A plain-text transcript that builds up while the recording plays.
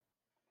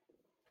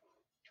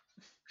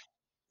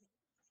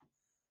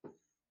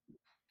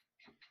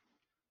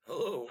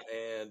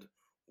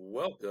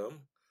welcome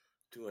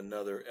to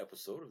another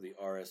episode of the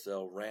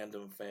RSL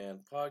Random Fan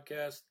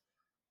Podcast,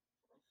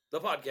 the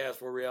podcast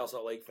where Real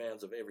Salt Lake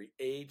fans of every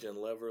age and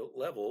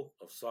level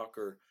of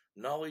soccer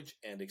knowledge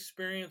and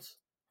experience,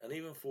 and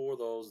even for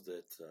those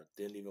that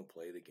didn't even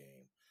play the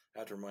game. I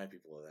have to remind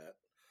people of that.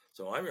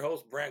 So I'm your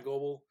host, Brant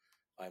Goebel.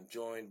 I'm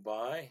joined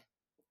by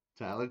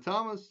Tyler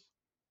Thomas,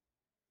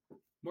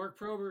 Mark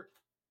Probert,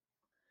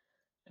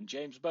 and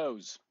James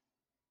Bowes.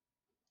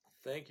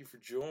 Thank you for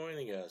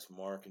joining us,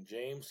 Mark and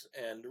James.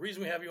 And the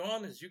reason we have you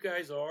on is you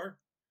guys are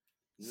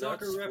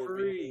soccer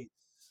referees.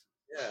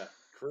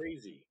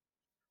 Crazy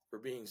for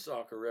being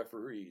soccer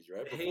referees,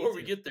 right? Before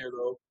we get there,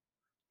 though,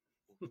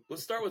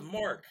 let's start with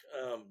Mark.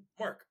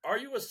 Mark, are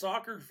you a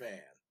soccer fan?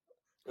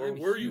 Or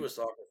were you a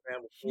soccer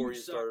fan before you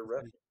started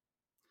refereeing?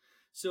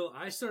 So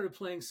I started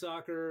playing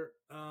soccer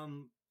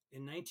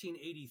in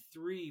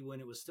 1983 when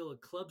it was still a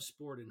club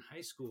sport in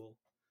high school.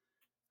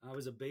 I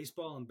was a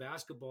baseball and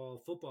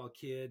basketball, football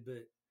kid,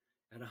 but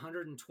at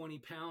 120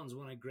 pounds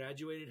when I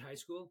graduated high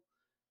school,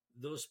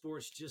 those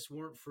sports just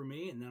weren't for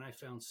me. And then I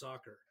found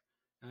soccer.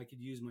 I could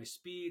use my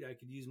speed. I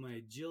could use my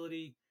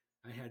agility.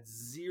 I had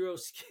zero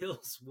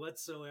skills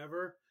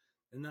whatsoever.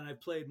 And then I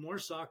played more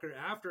soccer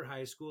after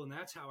high school, and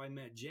that's how I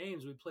met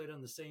James. We played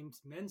on the same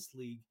men's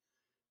league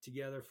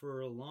together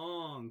for a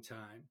long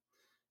time.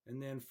 And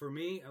then for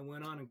me, I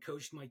went on and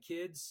coached my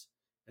kids.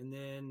 And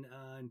then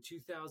in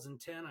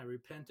 2010, I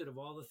repented of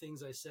all the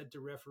things I said to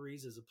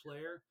referees as a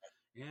player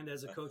and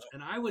as a coach.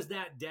 And I was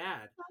that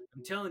dad.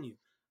 I'm telling you,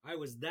 I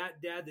was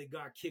that dad that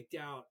got kicked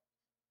out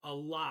a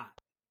lot.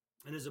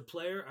 And as a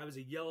player, I was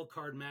a yellow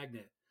card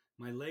magnet.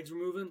 My legs were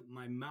moving.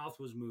 My mouth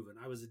was moving.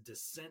 I was a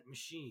dissent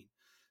machine.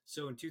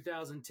 So in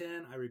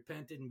 2010, I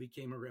repented and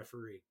became a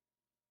referee.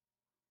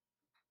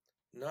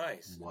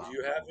 Nice. Wow. Do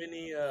you have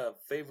any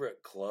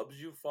favorite clubs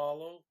you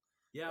follow?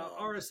 Yeah,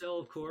 RSL,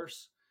 of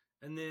course.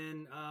 And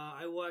then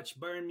I watch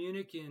Bayern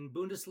Munich in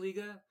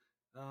Bundesliga.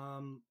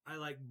 I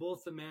like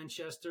both the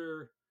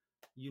Manchester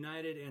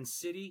United and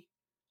City.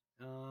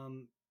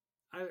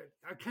 I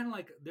kind of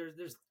like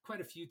there's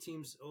quite a few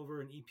teams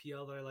over in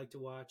EPL that I like to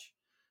watch.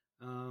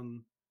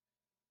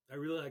 I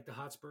really like the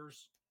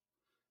Hotspurs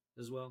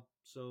as well.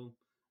 So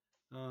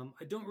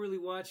I don't really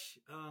watch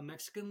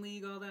Mexican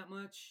League all that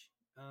much.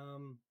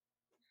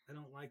 I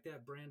don't like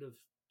that brand of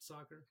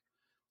soccer.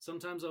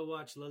 Sometimes I'll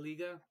watch La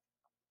Liga.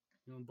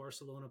 When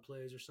Barcelona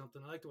plays or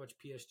something. I like to watch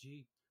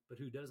PSG, but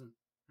who doesn't,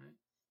 right?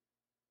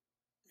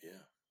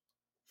 Yeah.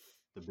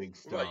 The big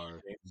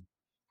stars.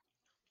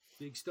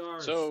 Big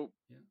stars. So,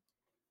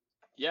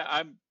 yeah,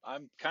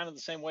 I'm kind of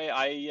the same way.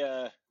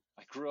 I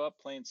grew up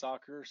playing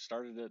soccer.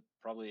 Started at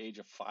probably age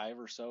of 5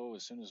 or so.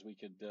 As soon as we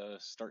could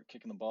start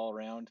kicking the ball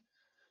around.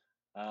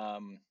 I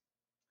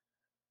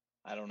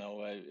don't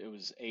know. It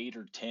was 8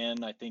 or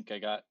 10. I think I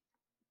got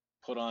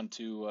put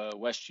onto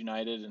West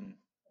United,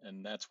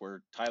 and that's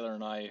where Tyler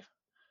and I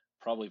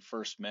probably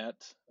first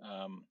met.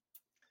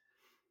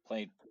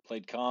 Played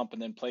comp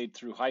and then played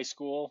through high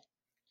school.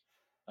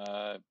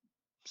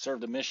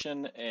 Served a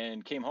mission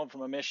and came home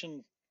from a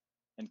mission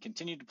and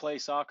continued to play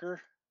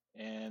soccer,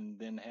 and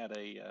then had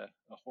a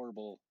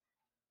horrible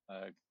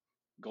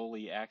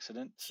goalie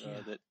accident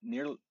that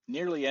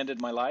nearly ended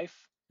my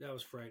life. That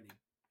was frightening.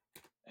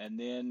 And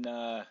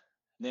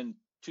then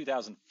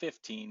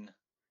 2015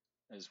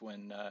 is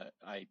when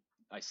I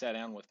sat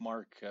down with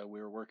Mark.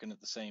 We were working at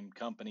the same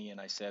company, and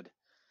I said,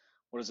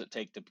 "What does it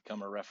take to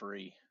become a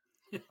referee?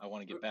 I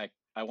want to get back.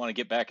 I want to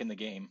get back in the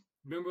game."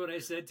 Remember what I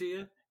said to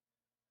you?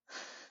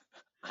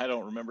 I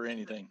don't remember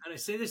anything. And I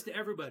say this to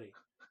everybody: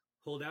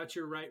 hold out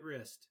your right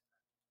wrist.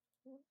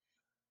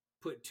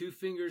 Put 2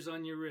 fingers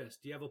on your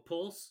wrist. Do you have a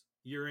pulse?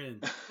 You're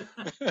in.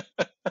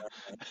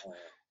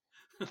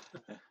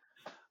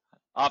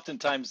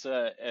 Oftentimes,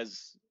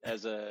 as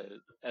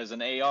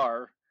an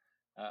AR,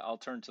 I'll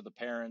turn to the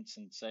parents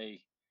and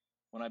say,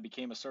 "When I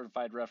became a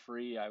certified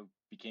referee, I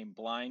became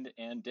blind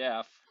and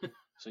deaf,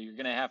 so you're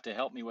going to have to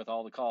help me with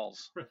all the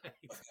calls." Right.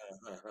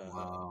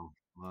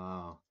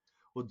 Wow.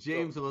 Well,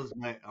 James was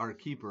our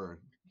keeper,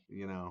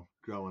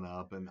 growing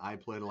up, and I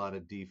played a lot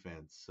of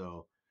defense.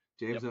 So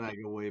James and I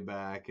go way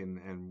back,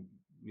 and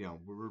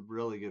we're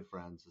really good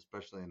friends,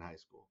 especially in high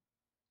school.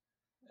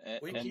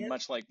 And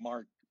much like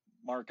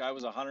Mark, I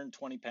was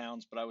 120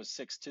 pounds, but I was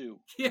 6'2".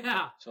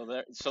 Yeah.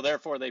 So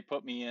therefore, they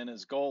put me in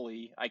as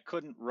goalie. I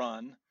couldn't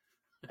run,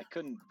 I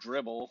couldn't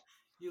dribble.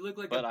 You look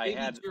like a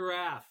baby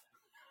giraffe.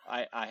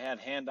 I had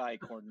hand-eye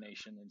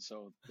coordination, and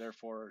so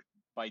therefore,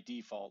 by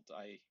default,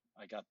 I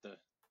got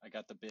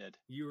the bid.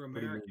 You were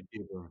American.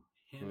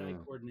 Hand-eye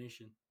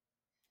coordination.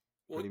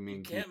 Well,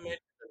 you can't mention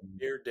a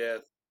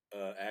near-death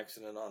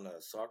accident on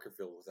a soccer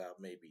field without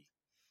maybe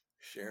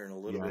sharing a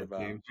little bit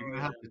about. James, you're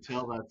gonna have to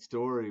tell that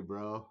story,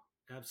 bro.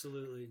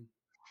 Absolutely.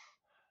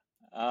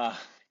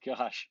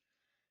 Gosh.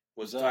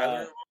 Was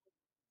Tyler?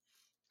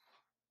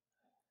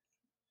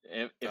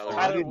 If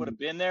Tyler would have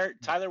been there,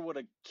 Tyler would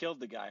have killed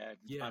the guy.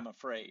 I'm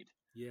afraid.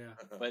 Yeah.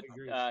 But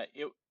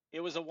it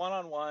was a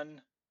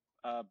one-on-one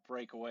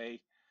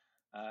breakaway.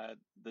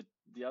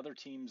 The other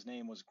team's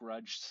name was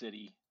Grudge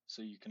City,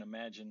 so you can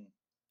imagine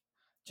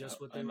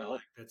just what they and were I like.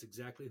 hope That's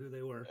exactly who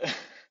they were.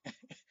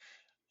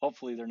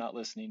 hopefully they're not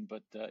listening,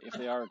 but if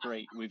they are,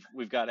 great.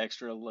 We've got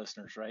extra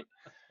listeners, right?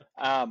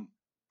 Um,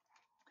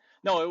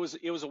 no, it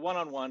was a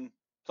one-on-one,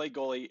 played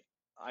goalie.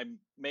 I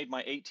made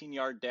my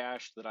 18-yard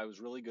dash that I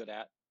was really good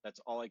at. That's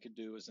all I could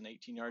do is an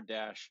 18-yard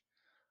dash.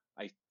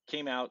 I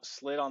came out,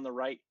 slid on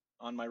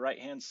my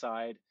right-hand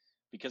side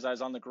because I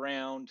was on the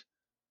ground.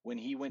 When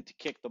he went to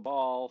kick the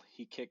ball,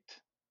 he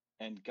kicked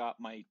and got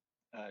my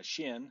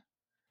shin,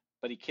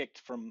 but he kicked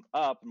from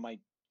up, and my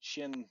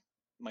shin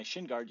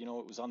guard, it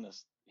was on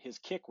this. His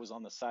kick was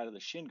on the side of the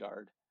shin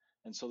guard,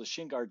 and so the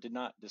shin guard did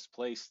not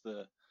displace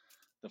the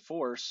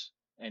force,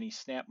 and he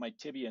snapped my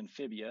tibia and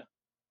fibia.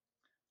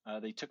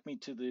 They took me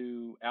to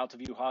the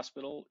Altaview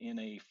Hospital in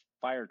a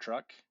fire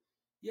truck.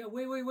 Yeah,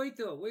 wait,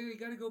 though. Wait, you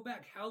got to go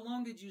back. How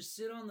long did you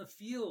sit on the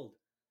field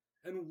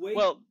and wait?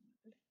 Well,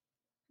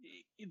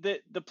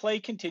 the play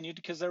continued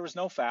because there was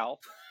no foul.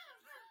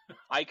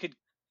 I could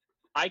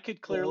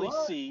clearly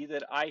What? see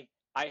that I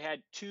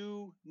had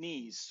two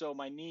knees. So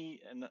my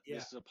knee, and Yeah.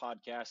 this is a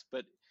podcast,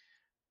 but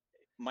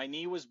my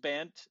knee was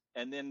bent,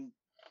 and then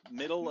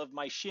middle of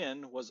my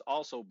shin was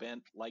also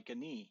bent like a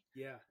knee.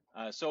 Yeah.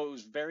 So it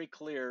was very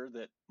clear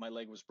that my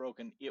leg was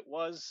broken. It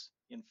was,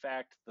 in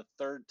fact, the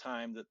third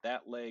time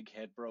that leg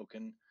had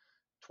broken,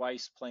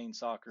 twice playing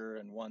soccer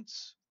and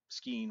once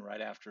skiing right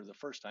after the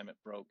first time it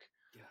broke.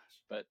 Gosh.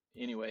 But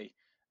anyway,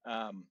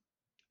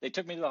 they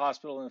took me to the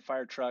hospital in a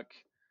fire truck.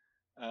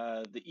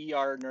 The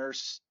ER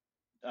nurse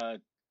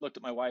looked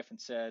at my wife and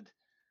said,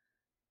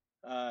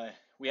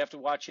 we have to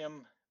watch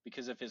him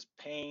because if his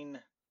pain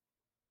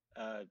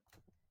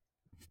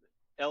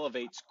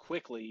elevates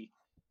quickly,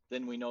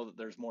 then we know that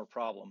there's more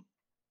problem.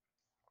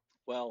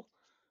 Well,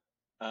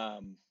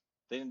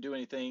 they didn't do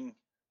anything.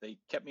 They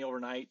kept me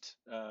overnight.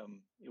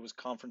 It was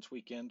conference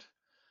weekend.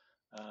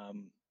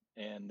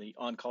 And the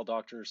on-call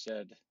doctor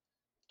said,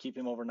 keep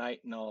him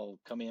overnight and I'll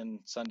come in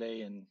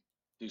Sunday and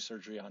do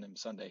surgery on him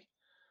Sunday.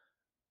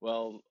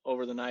 Well,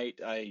 over the night,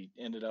 I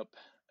ended up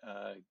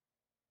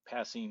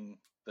passing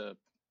the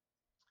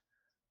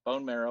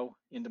bone marrow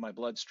into my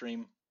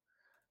bloodstream.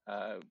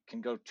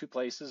 Can go two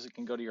places. It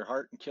can go to your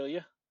heart and kill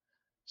you,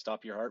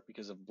 stop your heart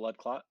because of blood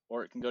clot,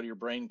 or it can go to your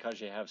brain because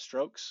you have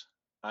strokes.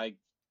 I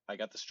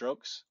got the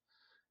strokes.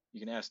 You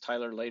can ask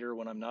Tyler later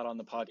when I'm not on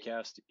the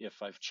podcast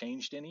if I've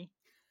changed any.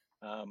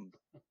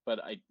 But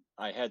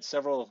I had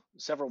several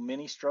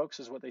mini strokes,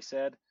 is what they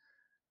said.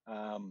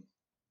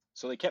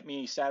 So they kept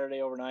me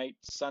Saturday overnight.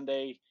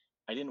 Sunday,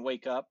 I didn't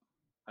wake up.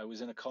 I was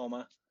in a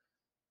coma.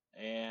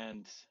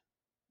 And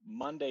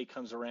Monday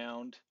comes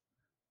around.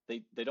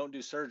 They don't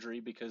do surgery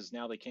because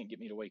now they can't get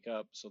me to wake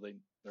up. So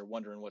they're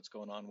wondering what's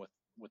going on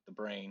with the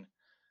brain.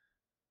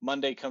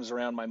 Monday comes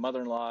around. My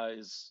mother-in-law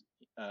is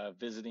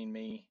visiting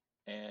me,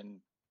 and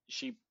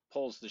she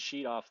pulls the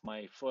sheet off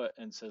my foot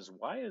and says,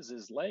 "Why is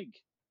his leg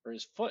or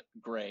his foot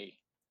gray?"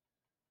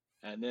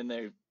 And then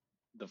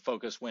the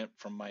focus went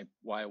from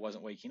why I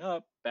wasn't waking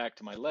up back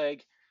to my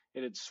leg.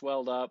 It had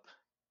swelled up,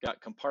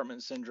 got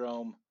compartment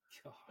syndrome,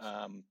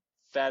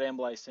 fat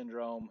emboli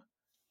syndrome.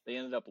 They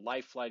ended up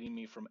life flighting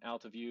me from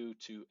Altaview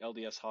to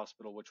LDS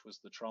Hospital, which was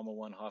the Trauma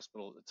One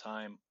hospital at the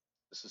time.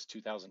 This is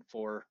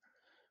 2004.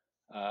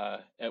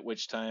 At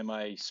which time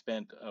I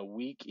spent a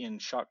week in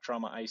shock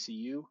trauma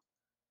ICU,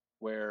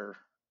 where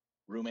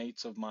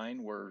roommates of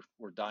mine were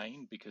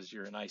dying because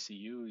you're in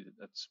ICU.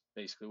 That's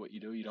basically what you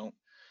do. You don't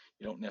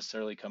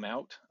necessarily come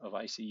out of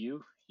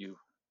ICU. You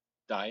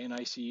die in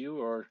ICU,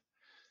 or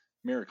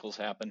miracles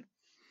happen.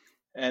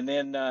 And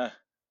then,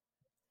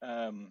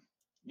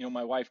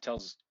 my wife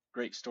tells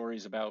great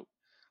stories about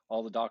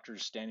all the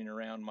doctors standing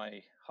around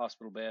my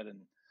hospital bed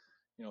and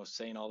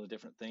saying all the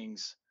different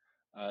things.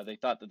 They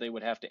thought that they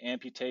would have to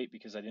amputate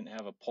because I didn't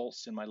have a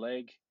pulse in my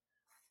leg,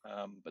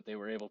 but they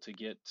were able to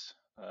get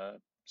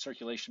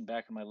circulation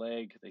back in my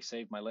leg. They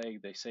saved my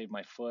leg. They saved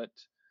my foot.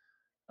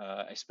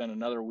 I spent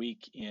another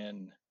week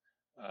in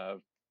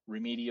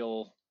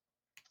remedial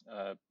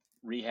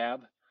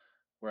rehab,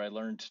 where I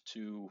learned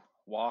to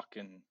walk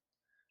and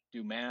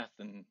do math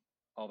and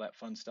all that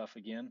fun stuff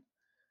again.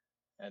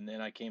 And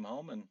then I came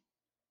home and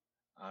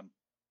I'm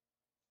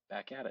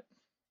back at it.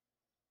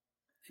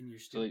 And you're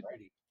still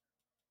ready.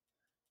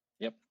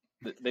 Yep.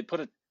 They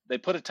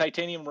put a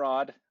titanium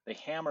rod. They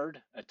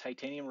hammered a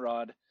titanium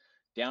rod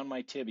down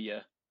my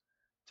tibia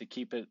to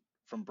keep it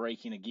from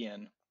breaking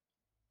again.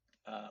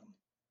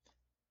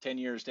 10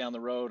 years down the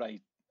road,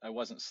 I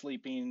wasn't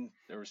sleeping.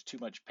 There was too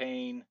much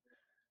pain.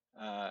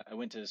 I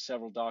went to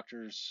several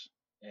doctors,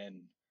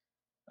 and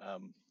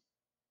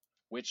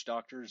witch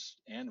doctors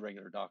and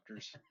regular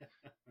doctors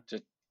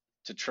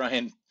to try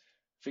and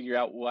figure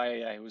out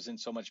why I was in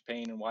so much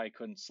pain and why I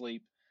couldn't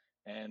sleep.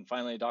 And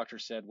finally, a doctor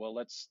said, well,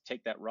 let's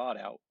take that rod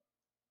out.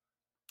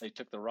 They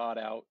took the rod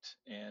out,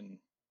 and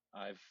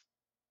I've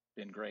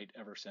been great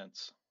ever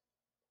since.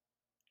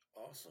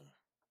 Awesome.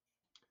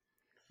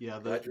 Yeah,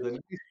 the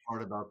nice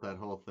part about that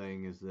whole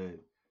thing is that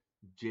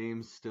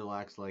James still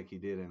acts like he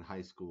did in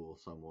high school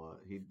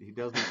somewhat. He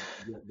doesn't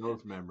get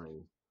those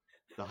memories.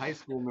 the high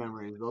school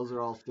memories, those are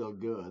all still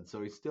good.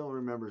 So he still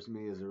remembers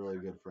me as a really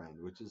good friend,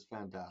 which is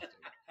fantastic.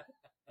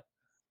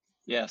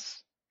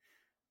 Yes.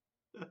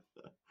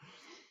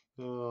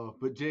 Oh,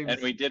 but And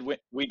James, we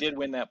did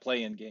win that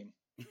play-in game.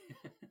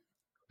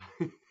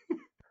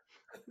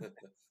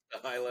 The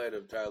highlight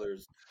of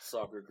Tyler's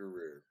soccer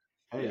career.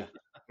 hey, Yeah.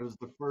 it was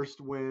the first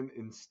win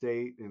in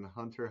state in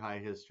Hunter High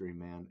history,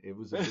 man. It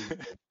was a big deal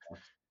for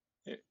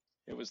us.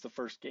 It was the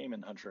first game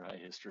in Hunter High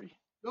history.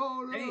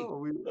 No, Hey,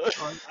 our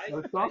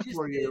I just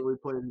sophomore year did. we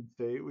played in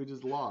state. We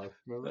just lost.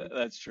 Remember?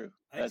 That's true.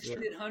 I That's just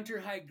true. did Hunter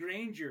High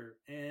Granger,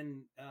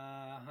 and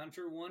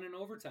Hunter won in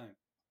overtime.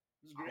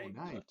 It was Oh, great.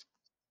 nice.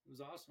 It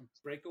was awesome.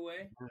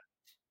 Breakaway.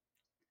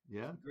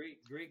 Yeah,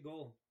 Great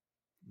goal.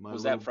 my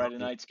Was little that Friday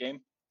brother. night's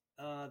game?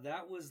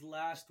 That was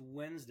last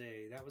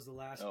Wednesday. That was the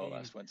last game.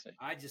 Last Wednesday.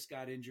 I just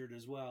got injured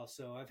as well,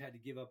 so I've had to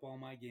give up all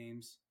my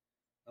games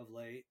of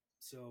late.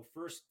 So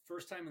first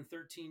time in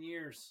 13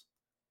 years,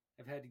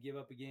 I've had to give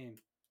up a game.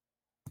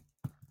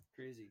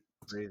 Crazy.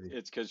 Crazy.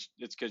 It's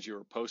because you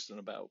were posting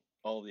about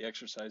all the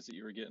exercise that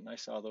you were getting. I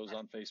saw those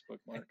on Facebook,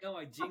 Mark. I know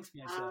I jinxed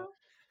myself.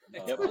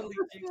 I Yep. totally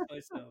jinxed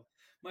myself.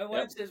 My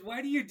wife says,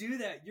 "Why do you do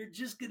that? You're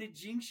just gonna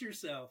jinx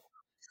yourself."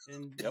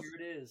 And Yep. here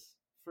it is.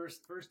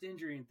 First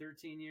injury in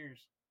 13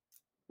 years.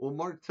 Well,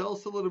 Mark, tell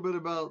us a little bit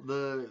about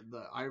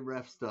the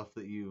IREF stuff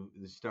that you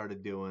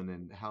started doing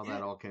and how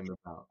that all came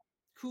about.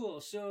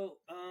 Cool.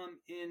 So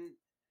in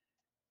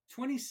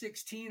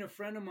 2016, a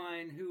friend of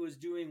mine who was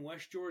doing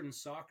West Jordan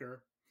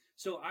soccer.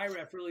 So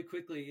IREF really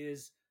quickly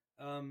is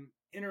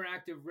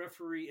interactive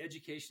referee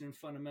education and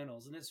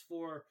fundamentals, and it's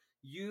for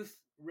youth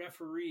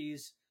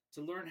referees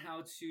to learn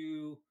how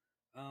to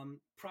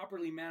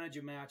properly manage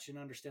a match and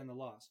understand the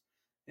laws.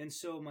 And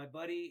so my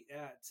buddy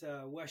at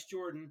West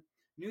Jordan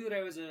knew that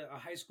I was a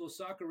high school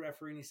soccer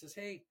referee, and he says,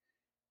 "Hey,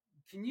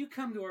 can you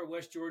come to our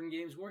West Jordan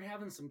games? We're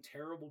having some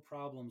terrible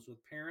problems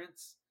with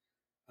parents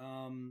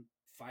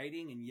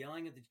fighting and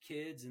yelling at the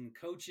kids and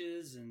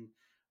coaches and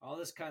all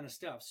this kind of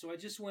stuff." So I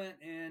just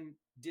went and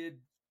did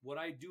what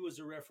I do as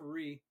a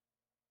referee.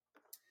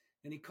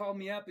 And he called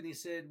me up and he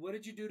said, "What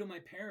did you do to my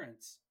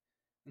parents?"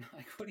 And I'm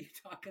like, "What are you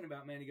talking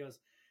about, man?" He goes,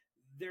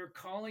 "They're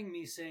calling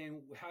me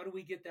saying, how do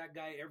we get that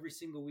guy every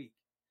single week?"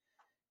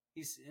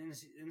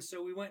 And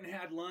so we went and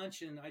had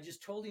lunch, and I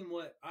just told him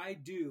what I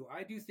do.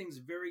 I do things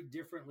very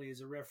differently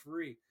as a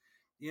referee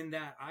in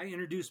that I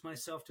introduce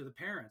myself to the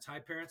parents. "Hi,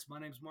 parents. My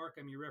name's Mark.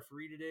 I'm your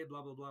referee today,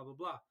 blah, blah, blah, blah,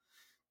 blah."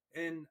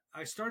 And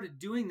I started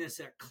doing this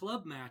at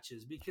club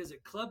matches because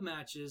at club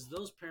matches,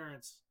 those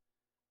parents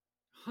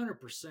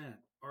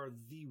 100% are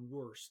the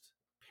worst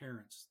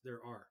parents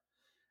there are.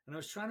 And I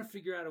was trying to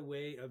figure out a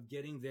way of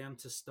getting them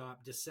to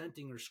stop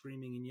dissenting or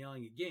screaming and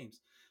yelling at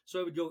games.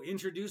 So I would go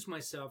introduce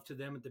myself to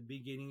them at the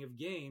beginning of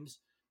games,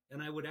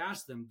 and I would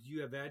ask them, "Do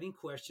you have any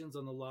questions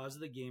on the laws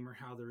of the game or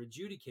how they're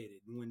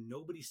adjudicated?" And when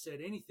nobody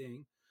said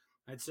anything,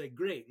 I'd say,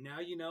 "Great, now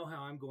you know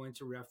how I'm going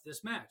to ref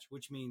this match,"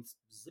 which means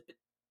zip it.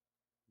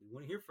 We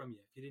want to hear from you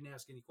if you didn't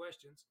ask any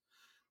questions.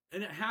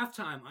 And at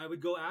halftime, I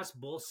would go ask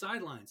both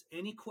sidelines,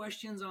 "Any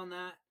questions on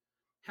that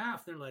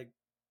half?" They're like,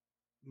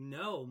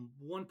 "No."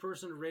 One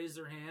person would raise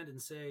their hand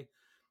and say,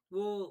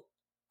 "Well,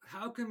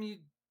 how come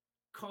you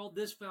called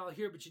this foul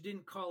here, but you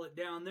didn't call it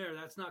down there?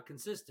 That's not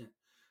consistent."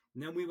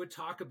 And then we would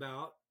talk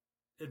about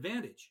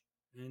advantage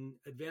and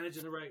advantage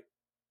in the right,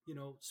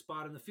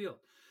 spot in the field.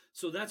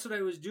 So that's what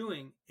I was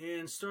doing,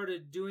 and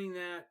started doing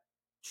that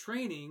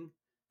training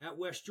at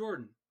West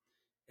Jordan,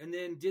 and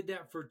then did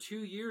that for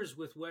 2 years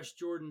with West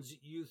Jordan's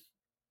youth,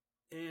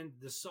 and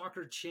the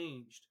soccer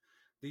changed.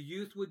 The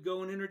youth would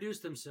go and introduce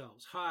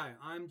themselves. "Hi,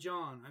 I'm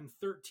John. I'm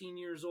 13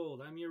 years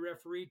old. I'm your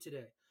referee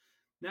today."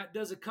 That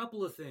does a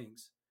couple of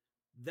things.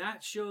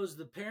 That shows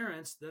the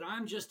parents that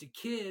I'm just a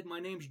kid. My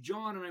name's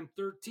John and I'm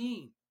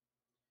 13.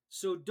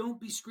 So don't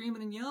be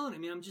screaming and yelling at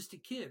me. I'm just a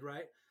kid,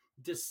 right?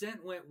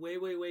 Dissent went way,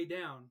 way, way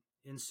down.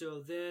 And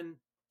so then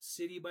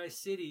city by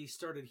city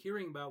started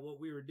hearing about what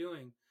we were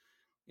doing.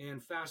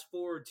 And fast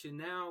forward to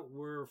now,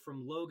 we're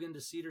from Logan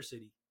to Cedar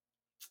City,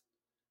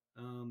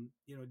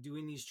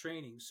 doing these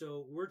trainings.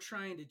 So we're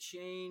trying to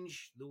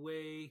change the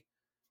way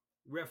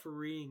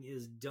refereeing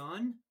is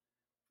done,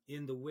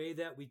 in the way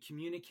that we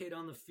communicate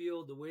on the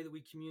field, the way that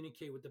we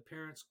communicate with the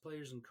parents,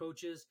 players, and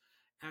coaches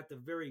at the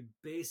very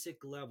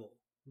basic level.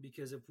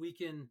 Because if we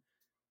can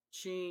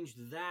change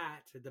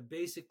that at the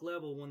basic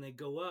level when they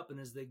go up and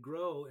as they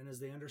grow and as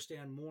they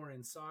understand more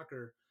in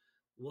soccer,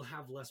 we'll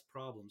have less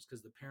problems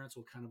because the parents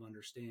will kind of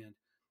understand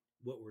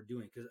what we're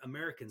doing. Because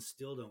Americans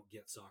still don't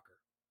get soccer.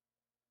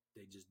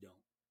 They just don't.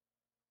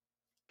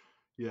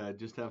 Yeah,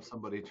 just have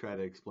somebody try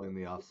to explain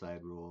the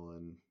offside rule,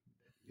 and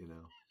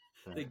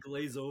They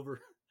glaze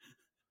over.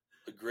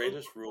 The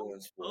greatest rule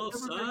in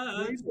sports.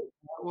 Offsides.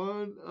 That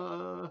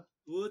one.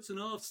 What's an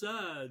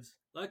offsides?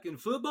 Like in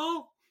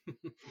football?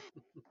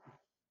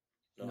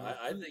 No, No.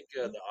 I think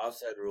the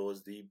offside rule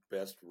is the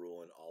best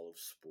rule in all of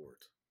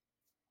sport.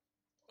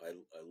 I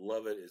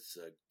love it. It's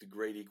the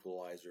great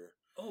equalizer.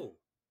 Oh,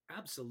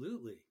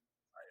 absolutely.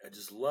 I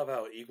just love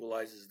how it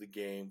equalizes the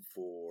game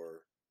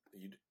for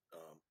you.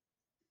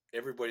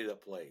 everybody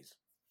that plays.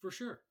 For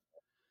sure.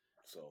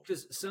 So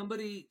Because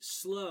somebody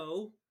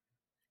slow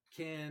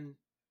can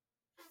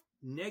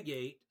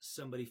negate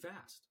somebody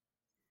fast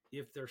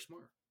if they're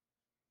smart,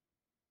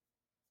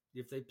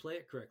 if they play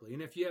it correctly.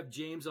 And if you have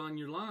James on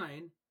your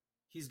line,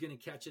 he's going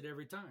to catch it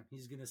every time.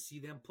 He's going to see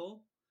them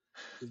pull.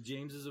 Because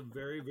James is a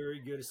very, very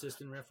good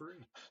assistant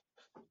referee.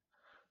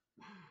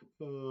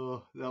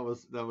 Oh, that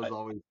was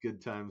always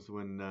good times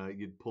when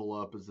you'd pull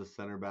up as a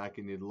center back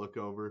and you'd look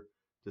over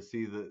to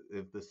see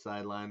if the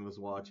sideline was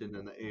watching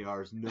and the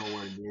AR's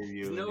nowhere near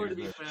you. He's nowhere to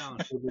be found.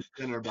 The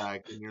center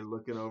back, and you're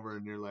looking over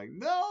and you're like,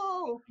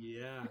 no,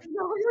 Yeah, you're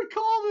never gonna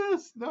call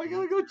this. Now I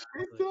gotta go chase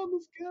Exactly. down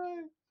this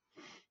guy.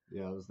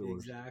 Yeah, it was the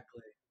worst.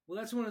 exactly. Well,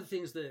 that's one of the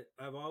things that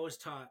I've always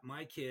taught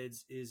my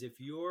kids is if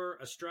you're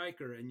a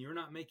striker and you're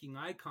not making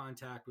eye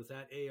contact with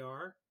that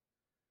AR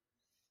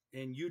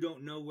and you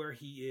don't know where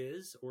he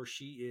is or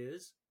she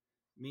is,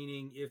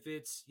 meaning if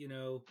it's,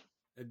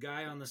 a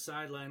guy on the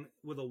sideline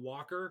with a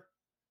walker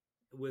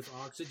with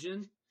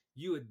oxygen,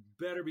 you would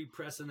better be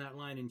pressing that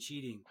line and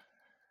cheating,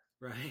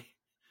 right?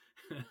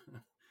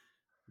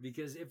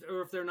 Because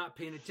if they're not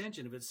paying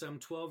attention, if it's some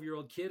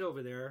 12-year-old kid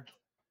over there,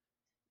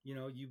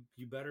 you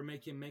better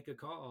make him make a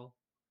call.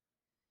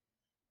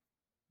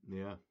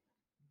 Yeah,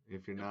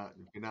 if you're not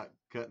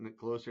cutting it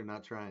close, you're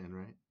not trying,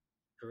 right?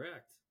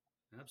 Correct.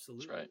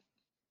 Absolutely. That's right.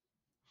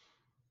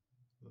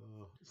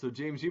 So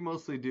James, you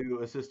mostly do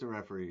assistant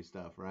referee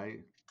stuff, right?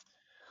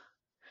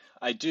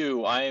 I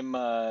do. I am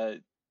not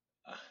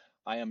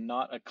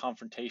a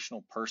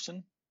confrontational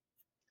person,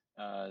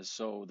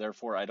 so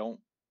therefore I'd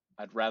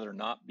rather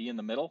not be in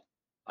the middle.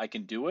 I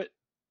can do it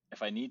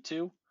if I need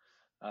to,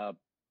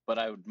 but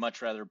I would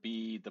much rather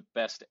be the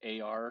best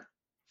AR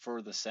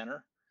for the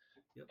center.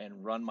 Yep.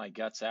 And run my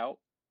guts out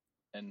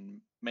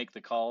and make the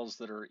calls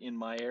that are in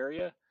my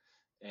area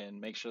and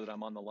make sure that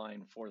I'm on the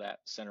line for that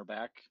center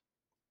back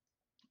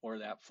or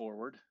that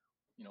forward,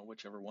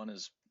 whichever one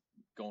is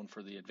going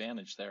for the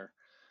advantage there.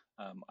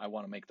 I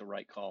want to make the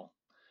right call.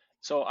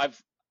 So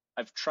I've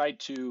tried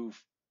to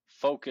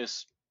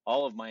focus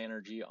all of my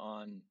energy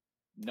on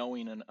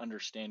knowing and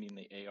understanding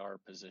the AR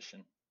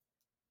position.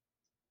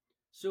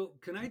 So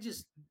can I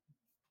just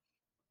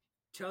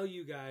tell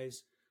you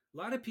guys, a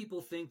lot of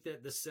people think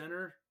that the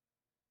center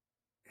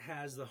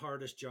has the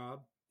hardest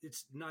job.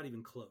 It's not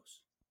even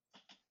close.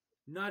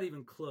 Not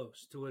even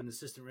close to what an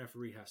assistant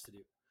referee has to do.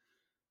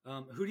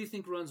 Who do you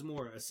think runs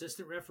more,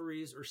 assistant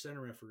referees or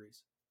center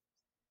referees?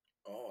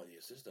 Oh, the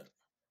assistant.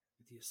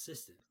 The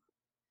assistant.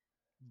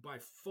 By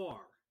far.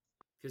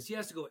 Because he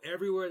has to go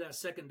everywhere that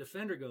second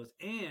defender goes.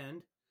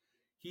 And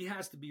he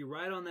has to be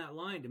right on that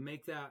line to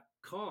make that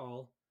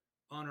call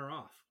on or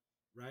off.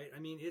 Right? I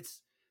mean, it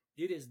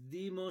is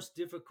the most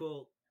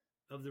difficult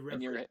of the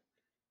referees.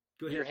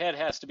 Your head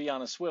has to be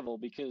on a swivel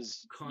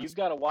because you've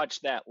got to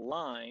watch that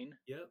line.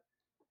 Yep.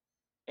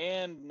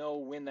 And know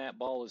when that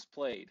ball is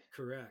played.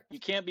 Correct. You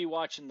can't be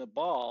watching the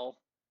ball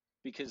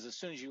because as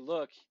soon as you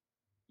look,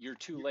 you're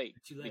too late.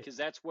 Because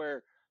that's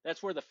where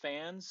the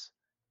fans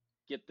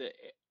get the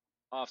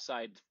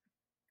offside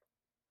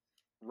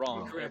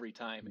wrong Correct. every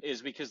time,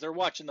 is because they're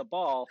watching the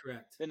ball.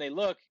 Correct. Then they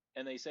look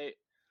and they say,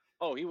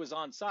 oh, he was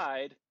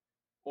onside,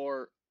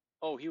 or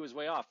oh, he was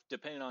way off,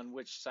 depending on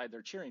which side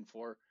they're cheering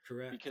for.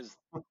 Correct. Because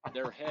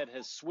their head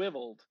has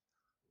swiveled,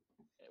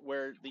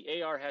 where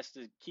the AR has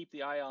to keep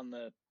the eye on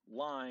the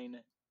line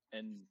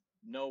and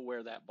know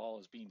where that ball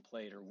is being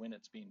played or when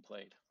it's being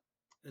played.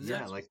 And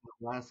yeah, like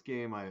the last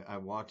game I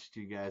watched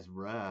you guys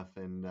ref,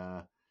 and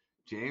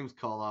James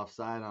called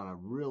offside on a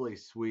really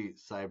sweet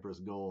Cypress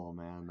goal,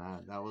 man.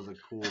 That was a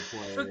cool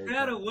play. Took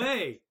that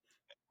away.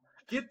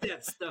 Get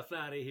that stuff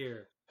out of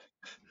here.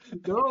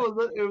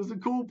 No, it was a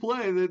cool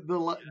play.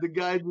 The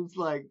guy just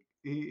like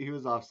he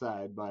was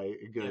offside by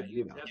a good,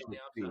 definitely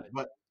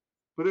offside.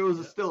 But it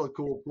was still a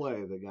cool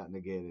play that got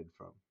negated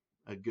from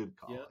a good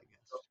call,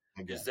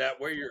 I guess. Is that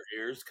where your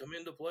ears come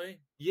into play?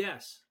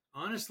 Yes.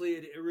 Honestly,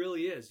 it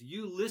really is.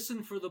 You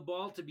listen for the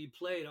ball to be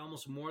played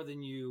almost more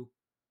than you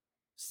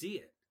see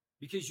it.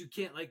 Because you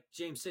can't, like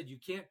James said, you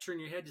can't turn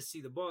your head to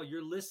see the ball.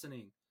 You're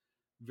listening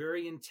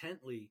very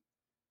intently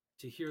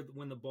to hear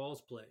when the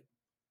ball's played.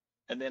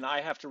 And then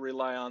I have to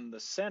rely on the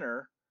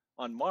center,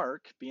 on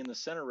Mark, being the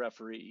center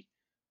referee,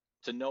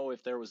 to know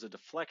if there was a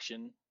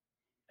deflection.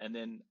 And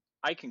then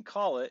I can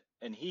call it,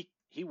 and he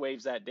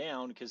waves that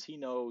down because he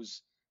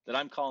knows that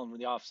I'm calling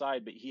the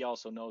offside, but he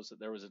also knows that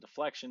there was a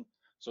deflection,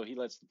 so he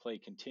lets the play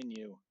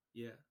continue.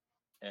 Yeah.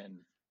 And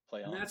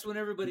play on. And that's when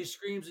everybody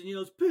screams and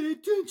yells, "Pay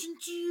attention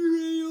to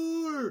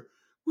your AR!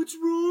 What's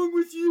wrong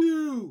with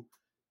you?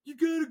 You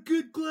got a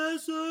good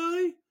glass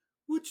eye?"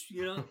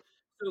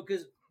 So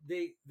because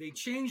they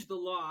changed the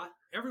law.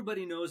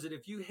 Everybody knows that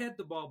if you head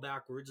the ball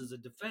backwards as a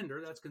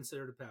defender, that's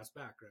considered a pass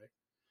back, right?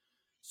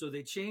 So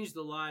they changed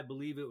the law, I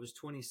believe it was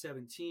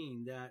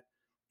 2017, that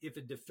if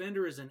a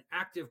defender is an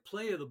active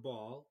play of the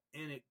ball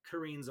and it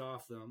careens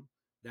off them,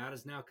 that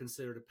is now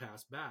considered a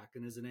pass back.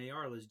 And as an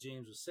AR, as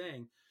James was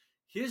saying,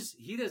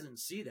 he doesn't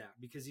see that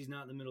because he's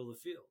not in the middle of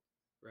the field,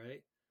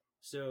 right?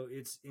 So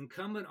it's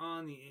incumbent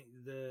on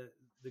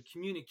the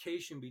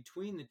communication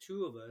between the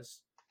two of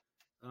us,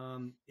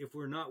 if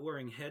we're not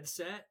wearing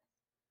headset,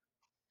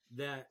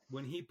 that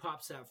when he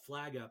pops that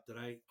flag up, that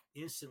I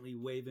instantly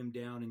wave him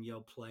down and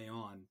yell play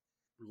on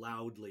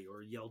loudly,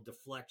 or yell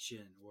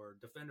deflection, or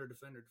defender,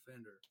 defender,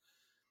 defender,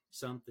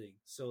 something,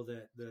 so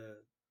that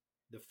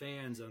the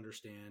fans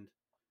understand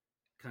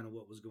kind of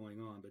what was going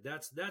on. But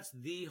that's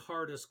the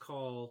hardest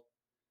call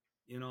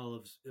in all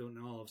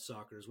of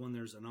soccer, is when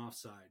there's an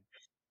offside.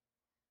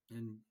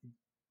 And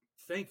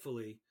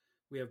thankfully,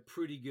 we have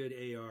pretty good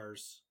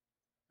ARs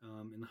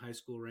in the high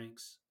school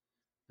ranks.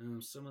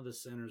 Some of the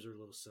centers are a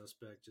little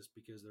suspect just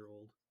because they're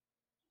old.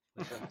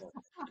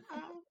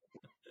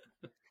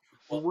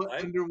 Well,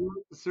 under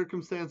what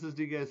circumstances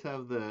do you guys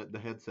have the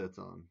headsets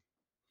on?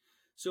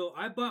 So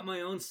I bought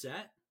my own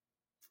set,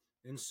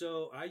 and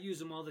so I use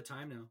them all the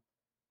time now.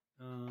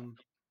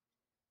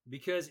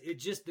 Because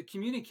the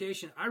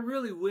communication, I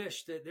really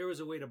wish that there was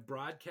a way to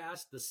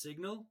broadcast the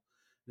signal,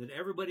 that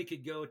everybody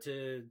could go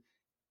to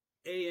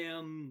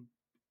AM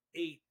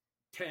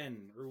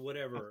 810 or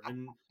whatever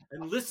and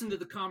listen to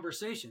the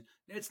conversation.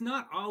 It's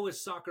not always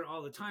soccer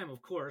all the time,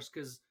 of course,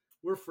 because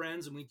we're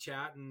friends and we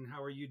chat and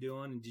how are you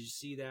doing? And did you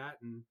see that?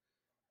 And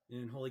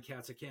holy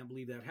cats, I can't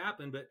believe that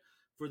happened. But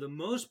for the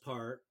most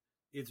part,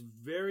 it's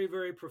very,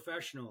 very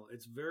professional.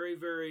 It's very,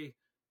 very,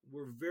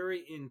 we're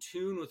very in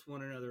tune with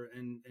one another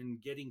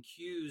and getting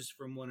cues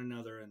from one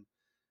another.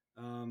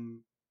 And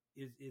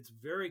it's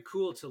very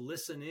cool to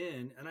listen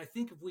in. And I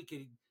think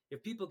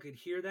if people could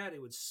hear that,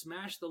 it would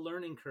smash the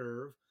learning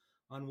curve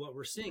on what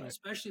we're seeing,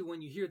 especially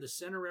when you hear the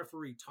center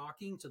referee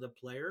talking to the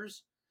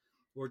players,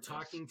 or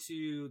talking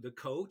to the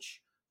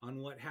coach on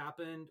what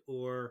happened,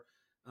 or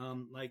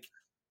like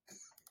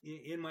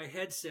in my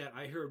headset,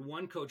 I heard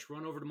one coach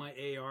run over to my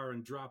AR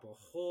and drop a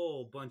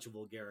whole bunch of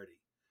vulgarity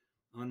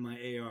on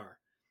my AR.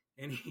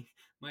 And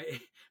my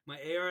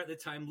AR at the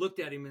time looked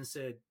at him and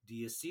said, "Do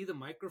you see the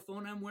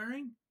microphone I'm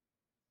wearing?"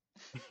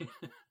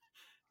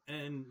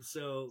 And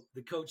so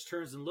the coach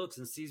turns and looks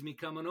and sees me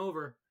coming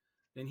over,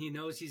 and he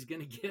knows he's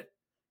going to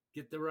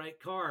get the right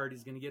card.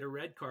 He's going to get a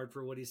red card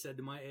for what he said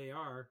to my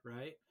AR,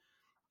 right?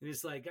 And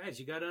it's like, guys,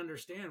 you got to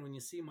understand, when you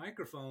see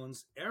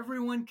microphones,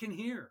 everyone can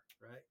hear,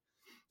 right?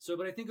 So,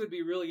 but I think it would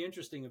be really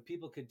interesting if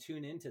people could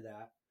tune into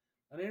that.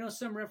 And I know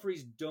some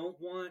referees don't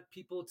want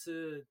people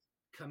to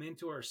come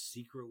into our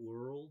secret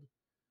world,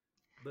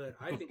 but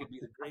I think it'd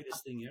be the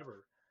greatest thing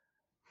ever.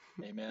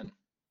 Amen.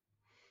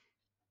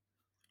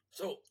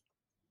 So,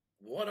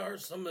 what are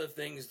some of the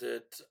things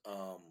that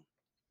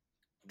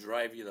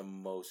drive you the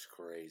most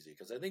crazy?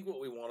 Because I think what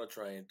we want to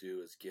try and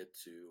do is get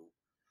to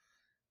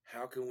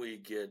how can we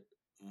get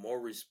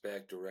more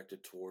respect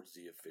directed towards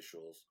the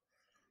officials,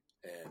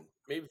 and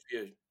maybe if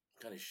you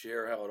kind of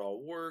share how it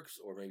all works,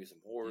 or maybe some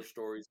horror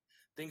stories,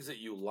 things that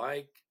you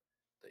like,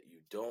 that you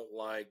don't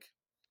like.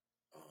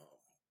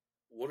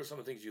 What are some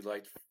of the things you'd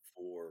like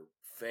for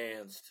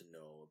fans to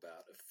know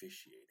about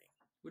officiating?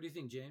 What do you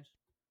think, James?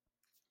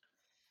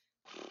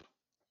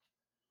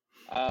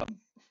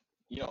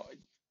 You know,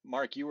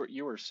 Mark,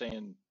 you were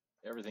saying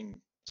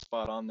everything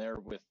spot on there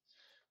with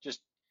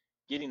just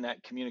getting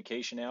that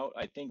communication out.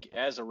 I think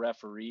as a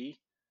referee,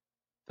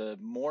 the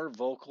more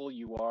vocal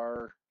you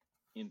are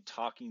in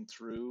talking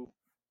through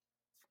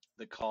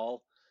the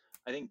call,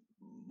 I think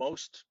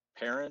most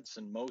parents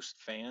and most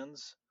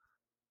fans,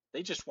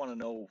 they just want to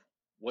know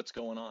what's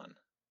going on.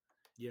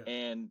 Yeah.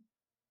 And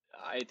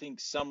I think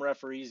some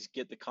referees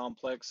get the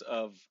complex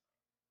of,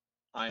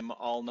 I'm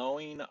all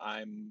knowing,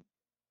 I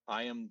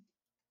am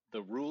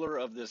the ruler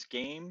of this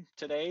game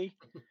today,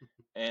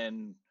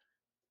 and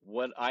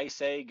what I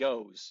say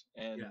goes,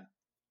 and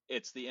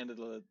it's the end of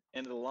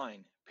the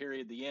line.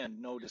 Period. The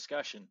end. No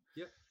discussion.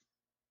 Yep.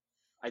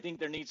 I think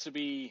there needs to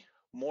be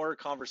more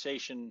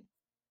conversation.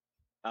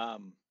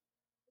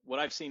 What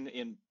I've seen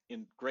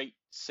in great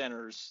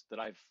centers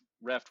that I've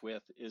refed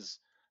with is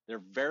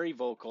they're very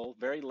vocal,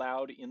 very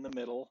loud in the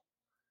middle.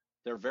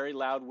 They're very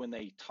loud when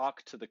they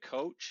talk to the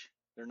coach.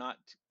 They're not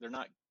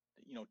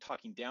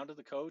talking down to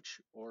the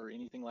coach or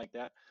anything like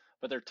that,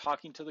 but they're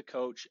talking to the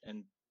coach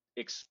and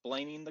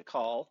explaining the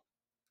call.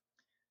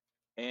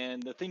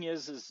 And the thing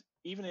is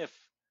even if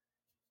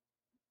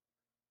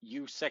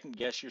you second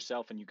guess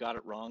yourself and you got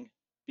it wrong,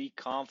 be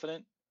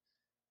confident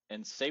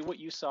and say what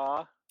you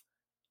saw,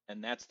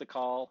 and that's the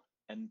call,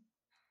 and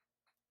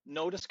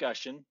no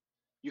discussion.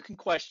 You can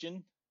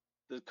question,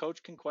 the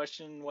coach can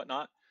question and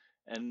whatnot,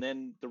 and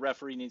then the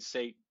referee needs to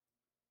say,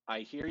 I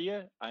hear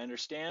you, I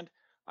understand,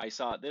 I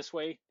saw it this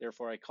way,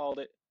 therefore I called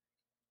it,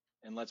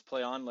 and let's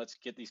play on, let's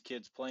get these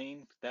kids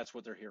playing. That's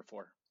what they're here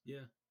for.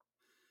 Yeah.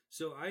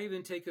 So I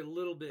even take it a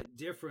little bit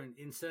different.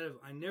 Instead of,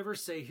 I never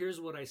say, here's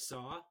what I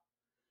saw,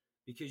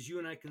 because you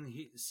and I can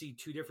see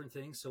two different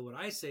things. So what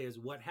I say is,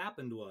 what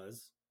happened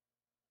was,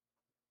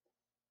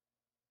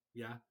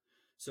 yeah.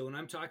 So when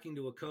I'm talking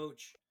to a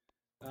coach,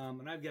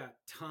 and I've got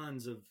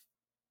tons of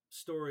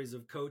stories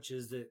of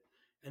coaches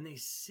and they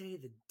say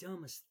the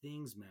dumbest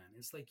things, man.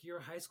 It's like, you're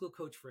a high school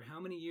coach for how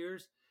many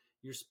years?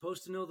 You're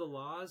supposed to know the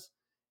laws.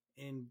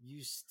 and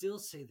you still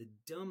say the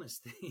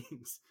dumbest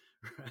things,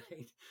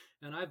 right?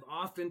 And I've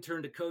often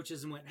turned to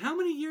coaches and went, how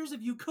many years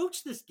have you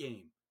coached this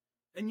game?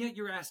 And yet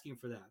you're asking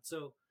for that.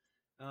 So,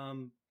 I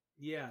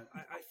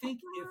think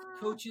if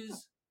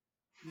coaches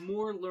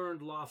more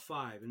learned Law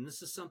 5, and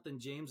this is something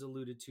James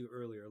alluded to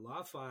earlier,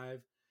 Law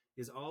 5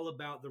 is all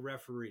about the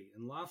referee.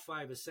 And Law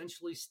 5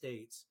 essentially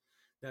states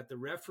that the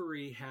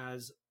referee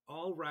has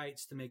all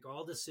rights to make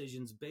all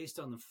decisions based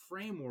on the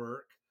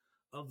framework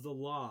of the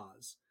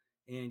laws.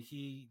 And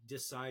he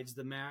decides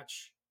the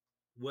match,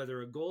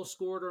 whether a goal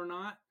scored or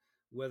not,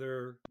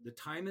 whether the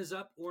time is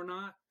up or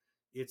not.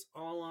 It's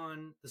all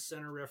on the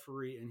center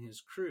referee and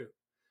his crew.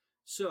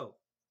 So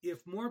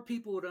if more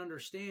people would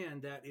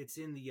understand that it's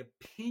in the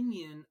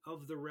opinion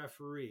of the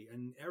referee,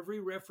 and every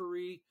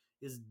referee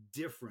is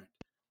different,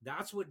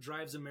 that's what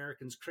drives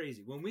Americans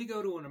crazy. When we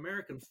go to an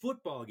American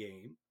football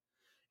game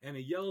and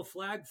a yellow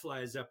flag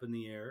flies up in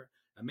the air,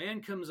 a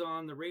man comes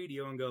on the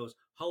radio and goes,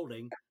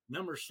 holding,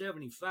 number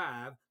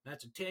 75,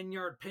 that's a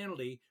 10-yard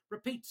penalty,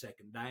 repeat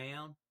second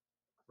down,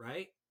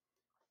 right?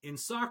 In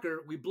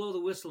soccer, we blow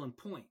the whistle and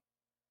point.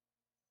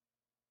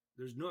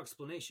 There's no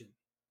explanation.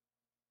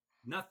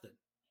 Nothing,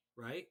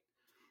 right?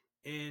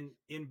 And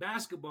in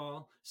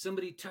basketball,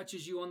 somebody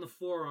touches you on the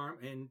forearm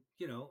and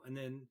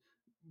then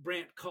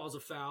Brant calls a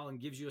foul and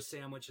gives you a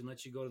sandwich and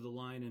lets you go to the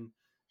line and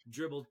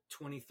dribble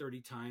 20,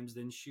 30 times,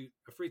 then shoot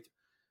a free throw.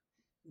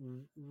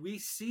 We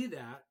see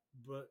that,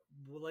 but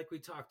like we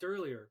talked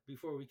earlier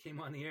before we came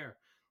on the air,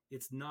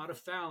 it's not a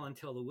foul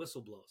until the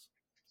whistle blows.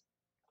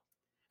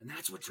 And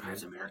that's what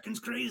drives Americans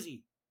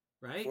crazy,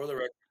 right? For the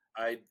record,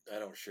 I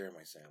don't share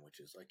my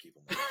sandwiches. I keep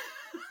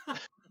them.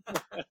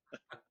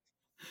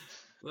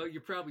 Well,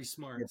 you're probably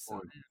smart.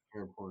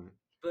 Fair point.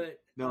 But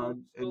no,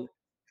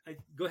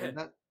 go ahead.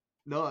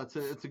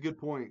 It's a good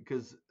point,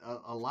 because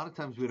a lot of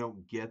times we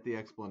don't get the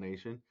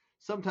explanation.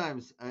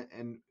 Sometimes,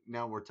 and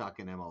now we're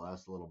talking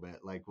MLS a little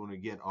bit, like when we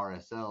get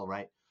RSL,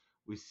 right?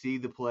 We see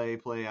the play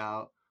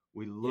out.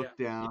 We look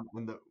down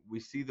and we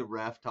see the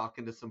ref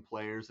talking to some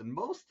players, and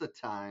most of the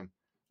time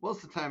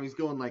he's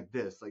going like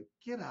this, like,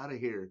 get out of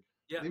here,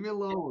 leave me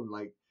alone,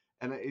 like,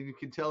 and you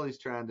can tell he's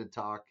trying to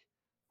talk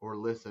or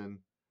listen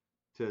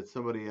to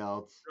somebody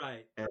else.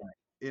 Right. And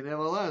in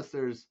MLS,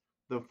 there's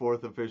the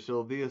fourth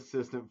official, the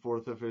assistant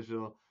fourth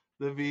official,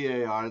 the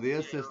VAR, the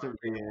assistant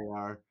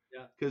VAR.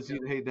 Because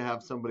you'd hate to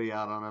have somebody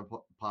out on a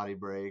potty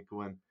break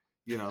when,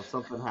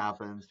 something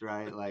happens,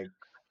 right? Like,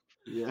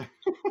 yeah.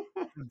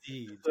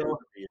 Indeed. So,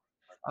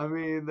 I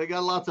mean, they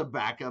got lots of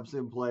backups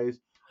in place.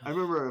 I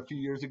remember a few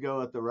years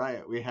ago at the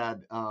riot, we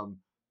had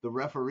the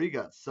referee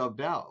got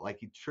subbed out, like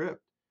he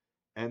tripped,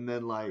 and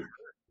then like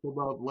pulled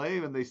up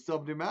lame, and they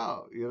subbed him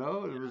out. It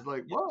was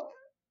like, what?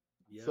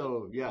 Yeah.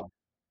 So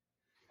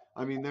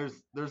I mean,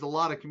 there's a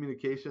lot of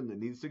communication that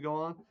needs to go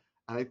on,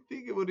 and I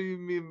think it would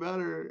even be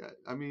better.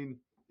 I mean,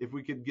 if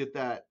we could get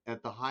that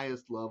at the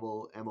highest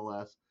level,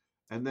 MLS,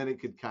 and then it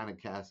could kind of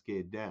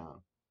cascade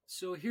down.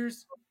 So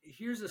here's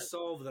a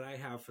solve that I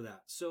have for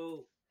that.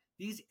 So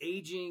these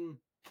aging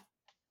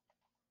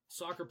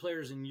soccer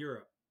players in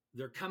Europe,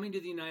 they're coming to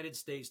the United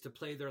States to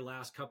play their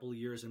last couple of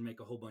years and make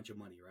a whole bunch of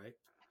money, right?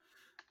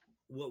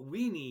 What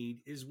we need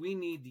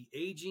the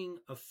aging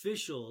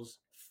officials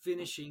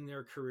finishing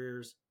their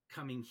careers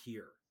coming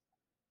here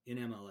in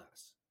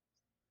MLS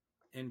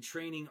and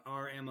training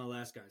our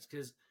MLS guys.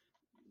 Because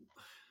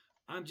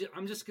I'm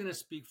just going to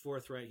speak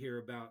forth right here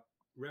about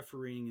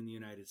refereeing in the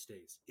United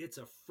States. It's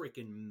a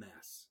freaking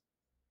mess.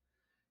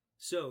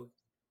 So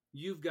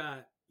you've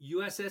got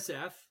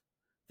USSF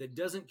that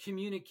doesn't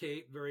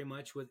communicate very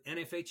much with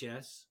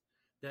NFHS,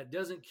 that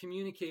doesn't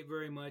communicate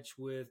very much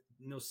with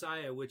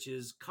NOSIA, which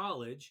is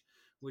college,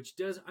 which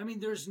does, I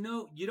mean,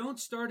 you don't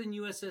start in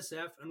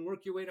USSF and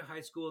work your way to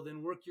high school,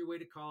 then work your way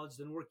to college,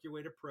 then work your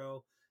way to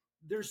pro.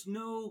 There's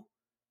no,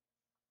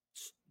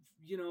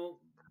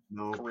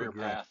 career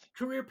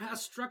path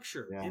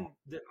structure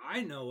that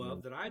I know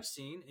of, that I've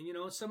seen.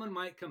 And, someone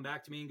might come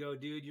back to me and go,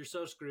 dude, you're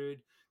so screwed.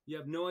 You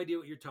have no idea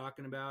what you're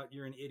talking about.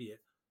 You're an idiot.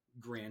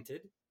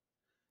 Granted.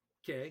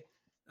 Okay.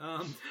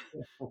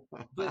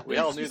 But we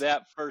all knew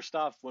that first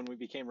off when we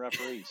became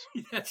referees.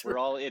 We're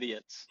all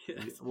idiots.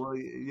 Yes. Well,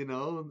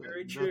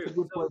 very that's true. a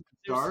good place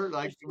to start,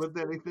 like with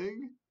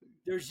anything.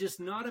 There's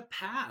just not a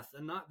path,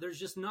 there's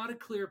just not a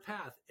clear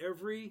path.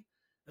 Every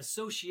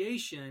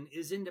association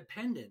is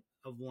independent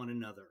of one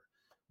another.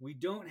 We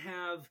don't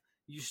have,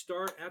 you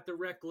start at the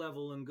rec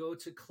level and go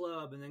to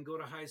club and then go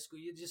to high school.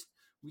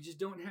 We just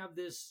don't have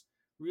this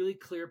really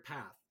clear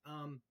path.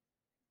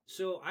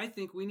 So I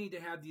think we need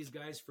to have these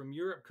guys from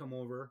Europe come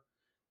over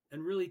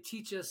and really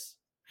teach us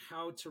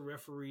how to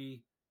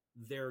referee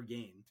their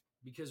game,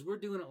 because we're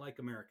doing it like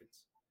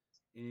Americans.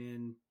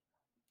 And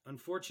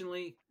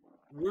unfortunately,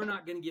 we're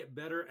not going to get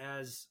better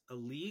as a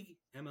league,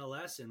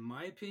 MLS, in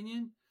my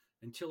opinion,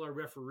 until our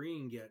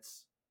refereeing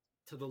gets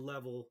to the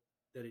level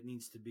that it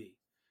needs to be.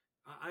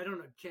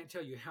 Can't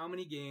tell you how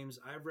many games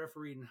I've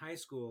refereed in high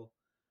school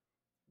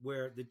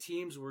where the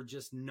teams were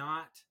just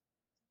not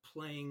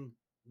playing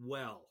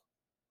well.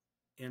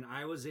 And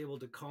I was able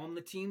to calm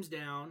the teams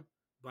down,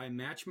 by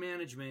match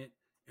management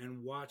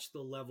and watched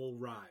the level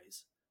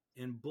rise.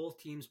 And both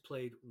teams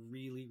played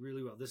really,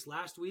 really well. This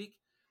last week,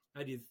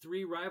 I did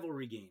 3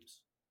 rivalry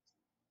games.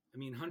 I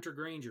mean, Hunter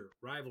Granger,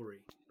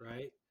 rivalry,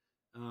 right?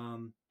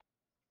 Um,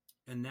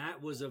 and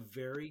that was a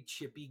very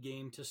chippy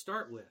game to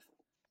start with.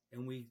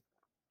 And we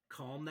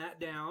calmed that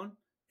down.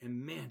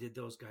 And man, did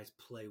those guys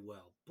play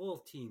well.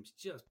 Both teams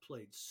just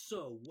played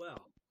so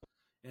well.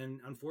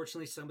 And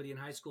unfortunately, somebody in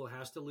high school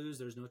has to lose.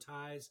 There's no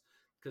ties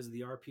because of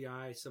the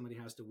RPI. Somebody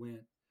has to win.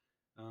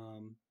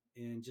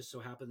 And just so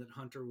happened that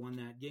Hunter won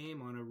that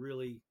game on a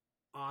really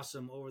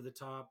awesome over the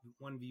top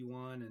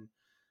 1v1. And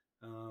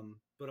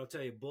but I'll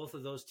tell you, both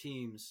of those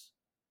teams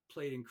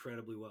played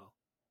incredibly well.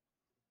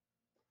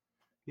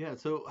 Yeah.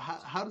 So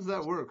how does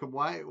that work?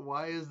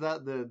 Why is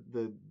that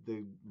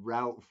the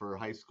route for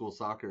high school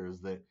soccer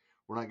is that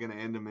we're not going to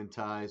end them in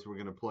ties. We're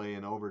going to play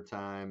in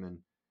overtime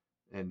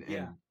and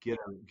get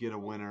a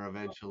winner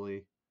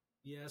eventually.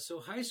 Yeah. So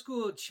high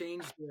school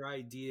changed their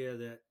idea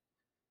that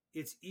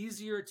it's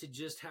easier to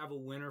just have a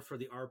winner for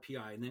the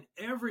RPI, and then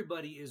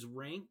everybody is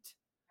ranked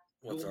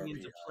What's going RPI?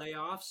 into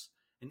playoffs,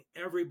 and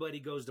everybody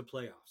goes to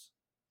playoffs,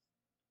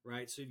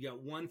 right? So you've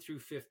got 1 through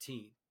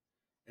 15,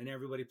 and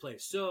everybody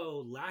plays.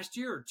 So last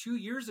year or 2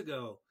 years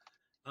ago,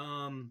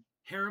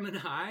 Harriman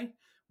High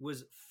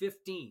was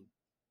 15,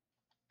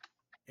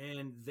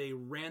 and they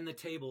ran the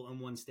table in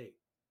one state.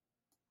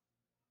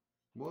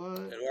 What?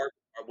 And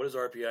what does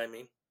RPI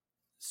mean?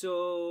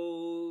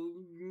 So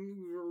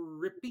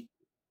Rippy.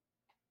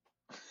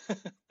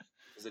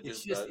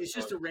 It's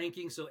just a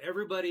ranking. So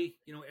everybody,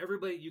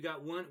 you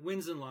got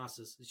wins and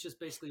losses. It's just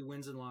basically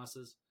wins and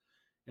losses.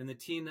 And the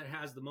team that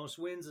has the most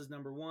wins is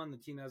number 1. The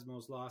team that has the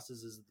most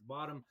losses is at the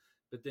bottom.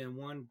 But then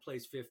 1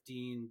 plays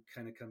 15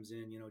 kind of comes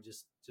in,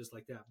 just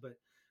like that. But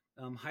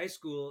high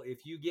school,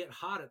 if you get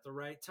hot at the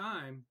right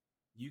time,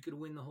 you could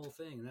win the whole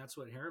thing. And that's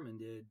what Harriman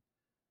did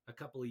a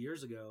couple of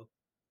years ago.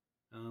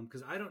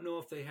 Because I don't know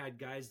if they had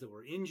guys that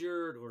were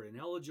injured or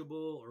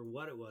ineligible or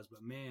what it was,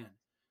 but man,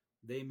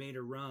 they made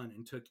a run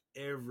and took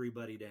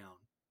everybody down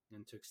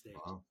and took state.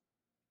 Wow.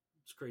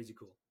 It's crazy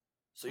cool.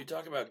 So you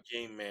talk about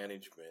game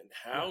management.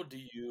 How do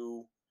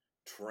you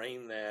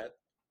train that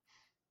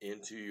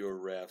into your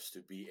refs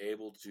to be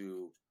able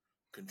to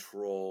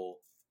control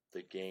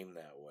the game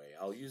that way?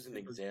 I'll use an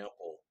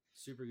example.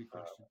 Super good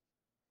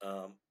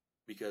question.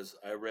 Because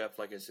I ref,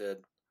 like I said,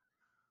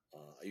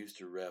 I used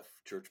to ref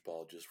church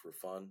ball just for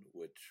fun,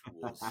 which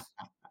was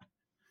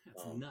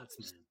that's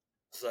nuts,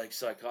 man.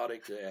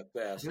 Psychotic at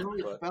best. You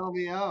always spell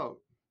me out,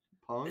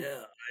 punk.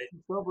 Yeah,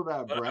 what's up with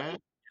that,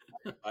 Brent?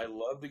 I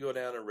love to go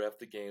down and ref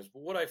the games,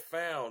 but what I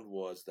found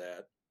was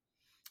that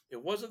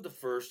it wasn't the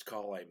first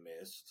call I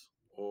missed,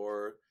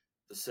 or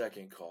the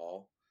second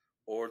call,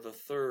 or the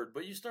third,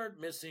 but you start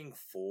missing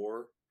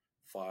 4,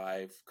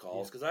 5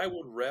 calls because I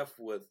would ref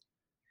with.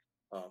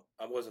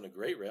 I wasn't a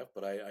great ref,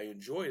 but I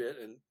enjoyed it,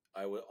 and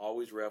I would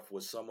always ref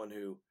with someone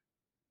who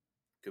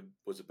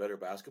was a better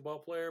basketball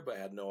player, but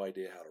had no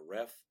idea how to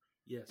ref.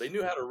 Yes, they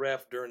knew how to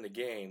ref during the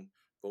game,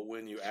 but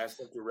when you asked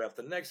them to ref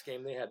the next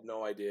game, they had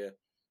no idea,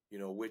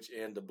 which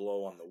end to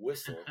blow on the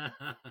whistle.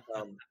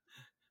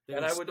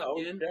 And I would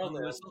always tell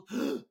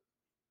them,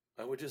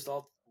 I would just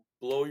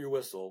blow your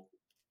whistle,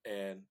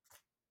 and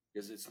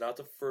because it's not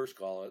the first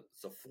call,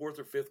 it's the 4th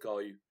or 5th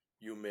call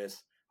you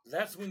miss.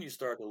 That's when you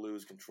start to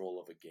lose control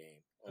of a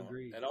game.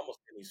 Agreed. And almost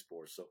any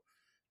sport. So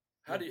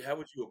how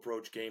would you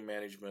approach game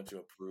management to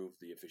improve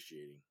the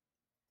officiating?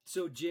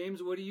 So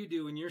James, what do you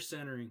do when you're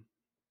centering?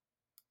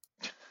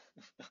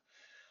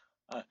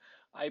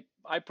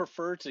 I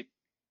prefer to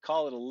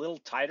call it a little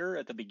tighter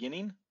at the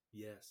beginning.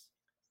 Yes.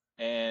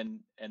 And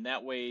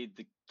that way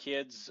the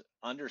kids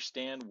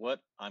understand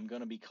what I'm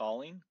going to be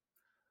calling,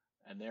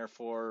 and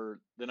therefore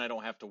then I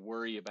don't have to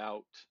worry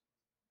about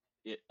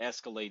it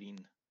escalating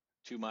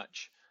too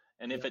much.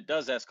 And if it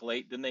does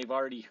escalate, then they've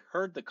already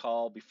heard the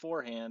call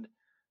beforehand,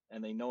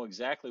 and they know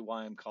exactly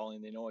why I'm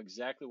calling. They know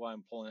exactly why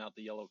I'm pulling out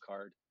the yellow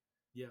card.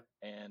 Yeah.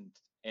 And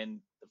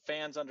the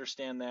fans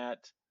understand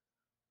that.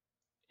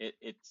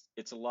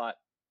 It's a lot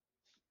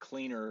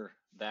cleaner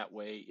that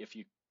way if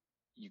you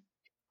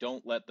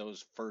don't let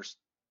those first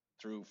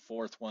through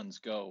 4th ones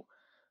go.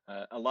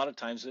 A lot of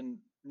times in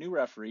new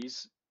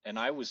referees, and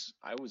I was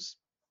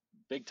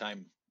big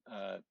time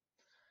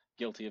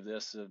guilty of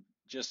this, of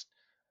just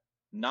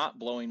not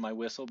blowing my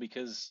whistle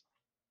because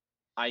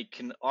I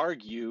can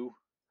argue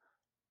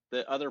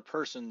the other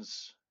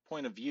person's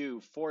point of view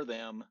for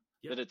them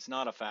that it's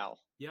not a foul.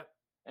 Yep.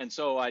 And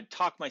so I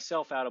talked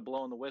myself out of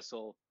blowing the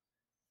whistle,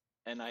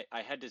 and I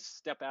had to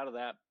step out of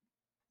that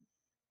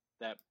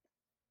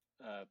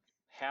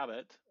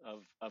habit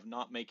of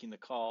not making the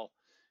call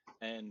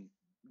and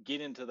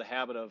get into the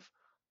habit of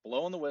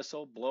blowing the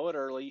whistle, blow it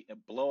early,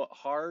 and blow it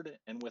hard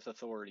and with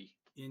authority.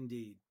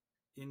 Indeed.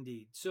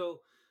 So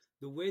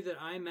the way that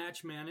I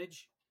match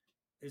manage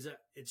is that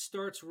it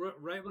starts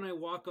right when I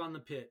walk on the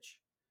pitch,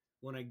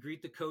 when I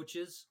greet the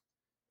coaches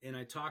and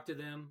I talk to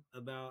them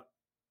about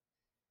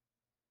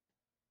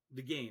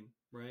the game,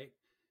 right?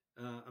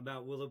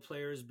 About will the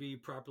players be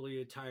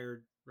properly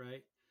attired,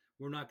 right?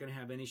 we're not going to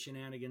have any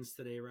shenanigans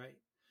today, right?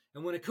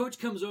 And when a coach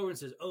comes over and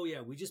says, oh,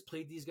 yeah, we just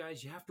played these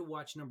guys, you have to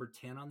watch number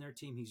 10 on their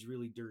team. He's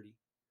really dirty.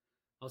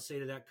 I'll say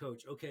to that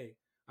coach, okay,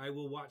 I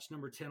will watch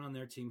number 10 on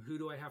their team. Who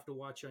do I have to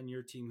watch on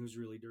your team who's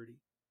really dirty?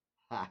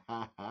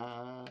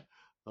 I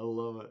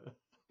love it.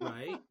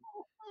 Right?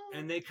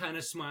 And they kind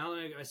of smile.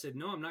 And I said,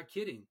 no, I'm not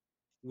kidding.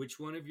 Which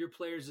one of your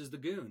players is the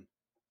goon?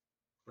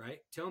 Right?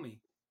 Tell me.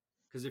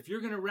 Because if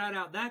you're going to rat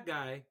out that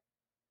guy,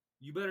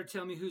 you better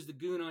tell me who's the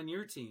goon on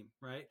your team,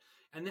 right?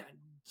 And that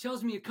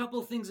tells me a couple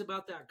of things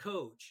about that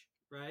coach,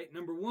 right?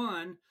 Number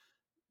one,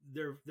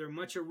 they're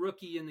much a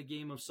rookie in the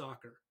game of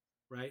soccer,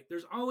 right?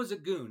 There's always a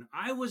goon.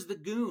 I was the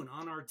goon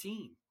on our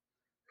team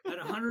at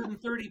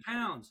 130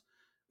 pounds.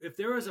 If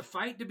there was a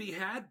fight to be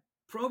had,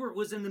 Probert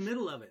was in the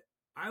middle of it.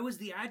 I was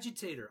the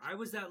agitator. I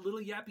was that little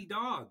yappy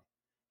dog.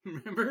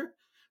 Remember?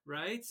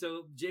 Right?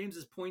 So James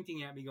is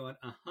pointing at me going,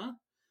 uh-huh.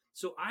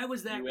 So I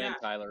was that guy. And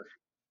Tyler.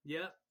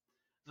 Yep.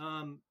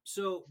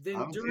 So then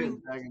I was the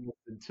antagonist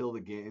until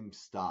the game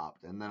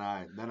stopped, and then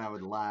I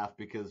would laugh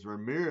because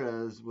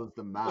Ramirez was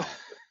the mouth,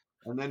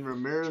 and then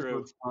Ramirez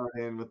would start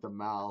in with the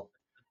mouth,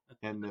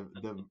 and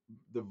the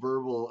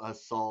verbal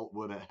assault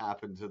would have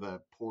happened to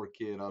that poor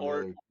kid on the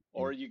other.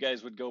 Or you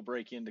guys would go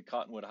break into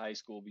Cottonwood High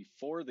School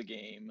before the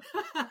game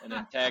and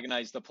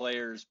antagonize the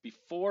players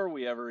before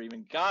we ever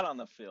even got on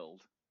the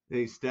field.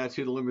 Hey,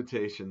 statute of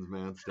limitations,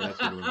 man. Statute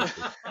of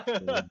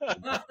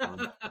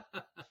limitations.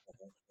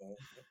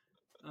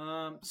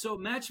 So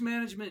match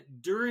management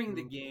during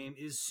the game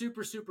is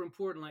super, super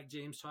important, like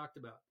James talked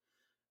about.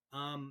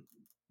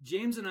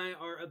 James and I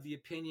are of the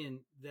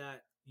opinion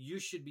that you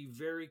should be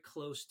very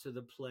close to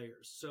the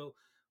players. So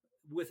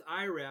with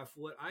IREF,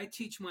 what I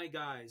teach my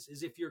guys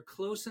is if you're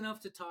close enough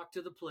to talk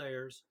to the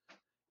players,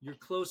 you're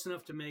close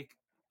enough to make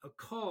a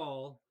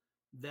call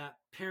that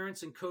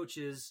parents and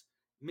coaches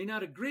may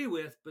not agree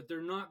with, but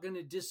they're not going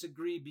to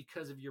disagree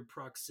because of your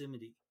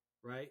proximity,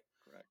 right?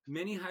 Correct.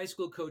 Many high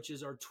school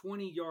coaches are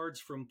 20 yards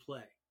from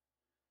play.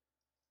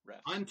 Refs.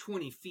 I'm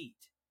 20 feet.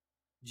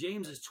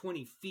 James is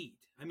 20 feet.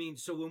 I mean,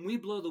 so when we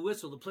blow the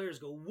whistle, the players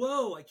go,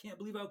 whoa, I can't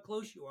believe how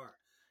close you are.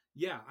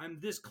 Yeah, I'm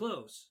this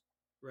close,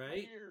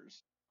 right?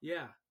 Years.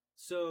 Yeah.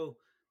 So,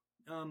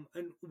 and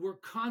we're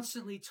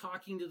constantly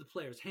talking to the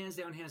players, hands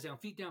down,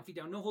 feet down,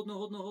 no hold, no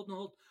hold, no hold, no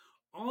hold.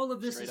 All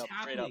of this is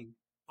happening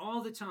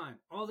all the time.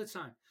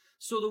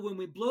 So that when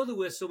we blow the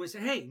whistle, we say,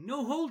 hey,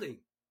 no holding,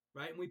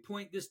 right? And we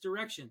point this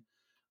direction.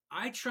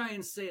 I try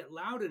and say it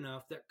loud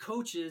enough that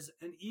coaches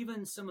and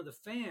even some of the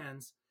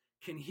fans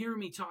can hear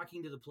me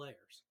talking to the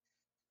players.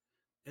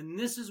 And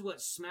this is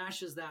what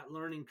smashes that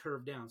learning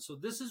curve down. So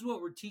this is what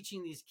we're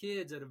teaching these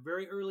kids at a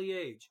very early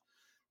age,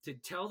 to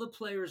tell the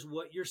players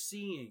what you're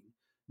seeing.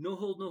 No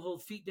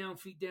hold, feet down,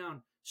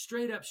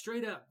 straight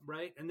up,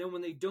 right? And then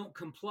when they don't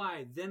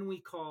comply, then we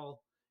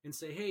call and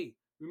say, hey,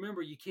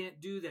 remember, you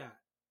can't do that,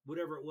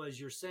 whatever it was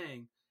you're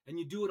saying. And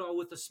you do it all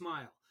with a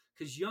smile.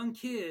 Because young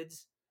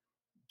kids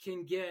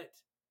can get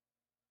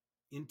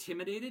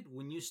intimidated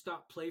when you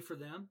stop play for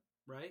them,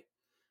 right?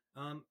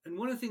 And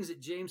one of the things that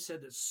James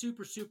said that's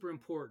super, super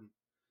important,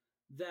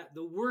 that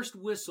the worst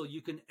whistle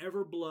you can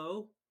ever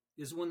blow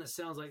is one that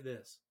sounds like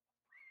this.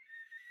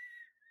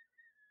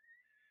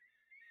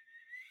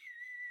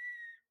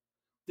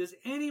 Does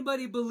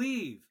anybody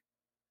believe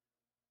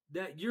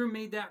that you're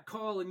made that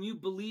call and you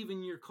believe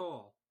in your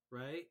call,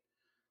 right?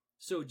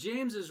 So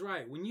James is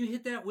right. When you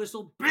hit that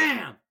whistle,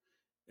 bam,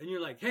 and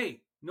you're like,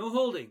 hey, no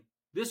holding,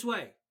 this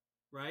way,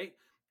 right?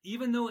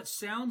 Even though it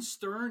sounds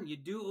stern, you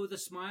do it with a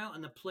smile,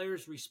 and the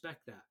players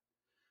respect that.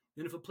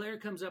 And if a player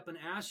comes up and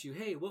asks you,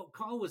 hey, what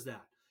call was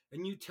that?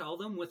 And you tell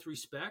them with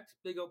respect,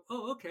 they go,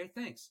 oh, okay,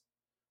 thanks,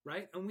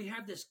 right? And we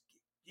have this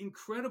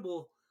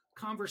incredible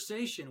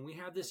conversation. We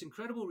have this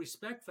incredible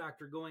respect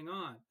factor going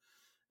on.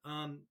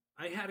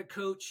 I had a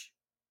coach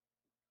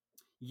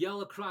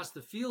yell across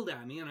the field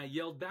at me, and I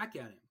yelled back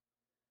at him.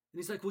 And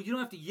he's like, well, you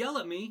don't have to yell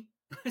at me.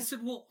 I said,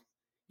 well,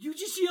 you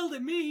just yelled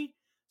at me,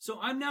 so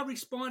I'm now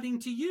responding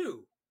to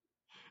you.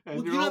 And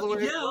well, you're you all have the to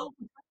way yell.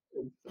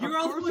 You're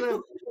all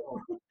the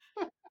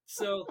way.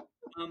 So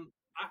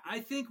I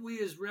think we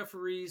as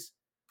referees,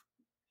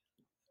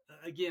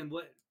 again,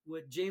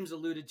 what James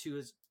alluded to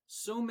is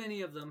so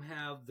many of them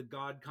have the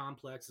God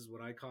complex, is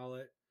what I call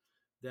it,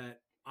 that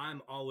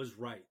I'm always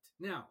right.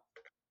 Now,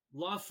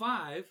 Law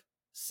 5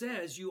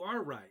 says you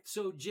are right.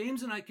 So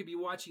James and I could be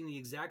watching the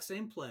exact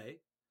same play,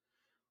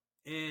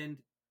 and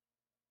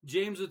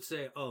James would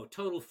say, oh,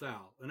 total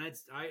foul. And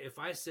if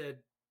I said,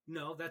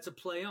 no, that's a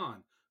play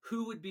on,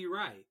 who would be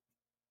right?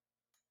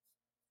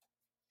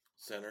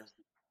 Center.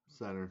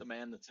 The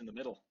man that's in the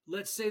middle.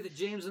 Let's say that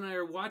James and I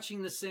are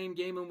watching the same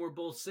game and we're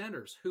both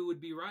centers. Who would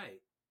be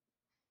right?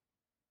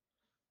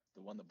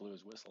 The one that blew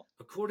his whistle.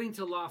 According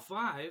to Law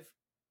 5,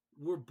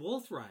 we're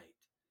both right.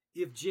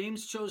 If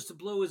James chose to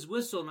blow his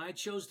whistle and I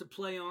chose to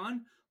play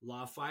on,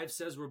 Law 5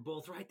 says we're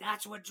both right.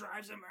 That's what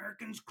drives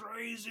Americans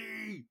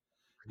crazy.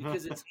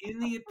 Because it's in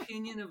the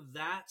opinion of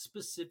that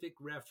specific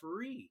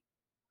referee,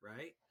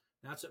 right?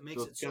 That's what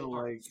makes it so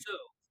hard.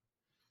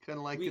 Kind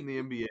of like in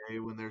the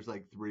NBA when there's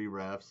like 3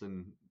 refs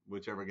and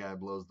whichever guy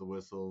blows the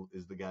whistle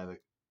is the guy that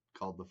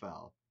called the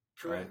foul.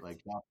 Correct. Right?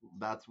 Like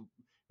that's it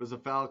was a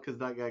foul because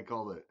that guy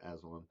called it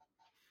as one.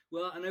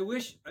 Well, and I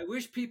wish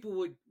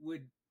people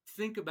would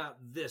think about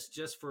this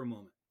just for a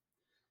moment.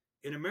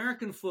 In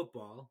American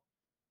football,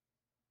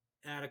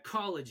 at a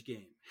college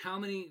game, how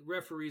many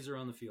referees are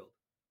on the field?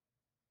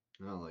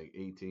 No, like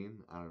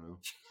 18. I don't know.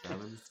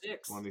 7,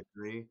 6.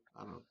 23.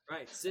 I don't know.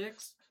 Right,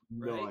 6.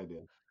 No right?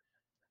 idea.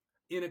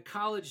 In a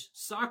college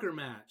soccer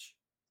match,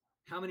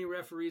 how many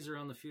referees are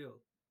on the field?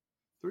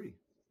 3.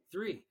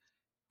 3.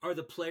 Are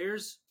the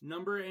players'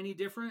 number any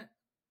different?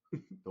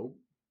 Nope.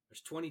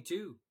 There's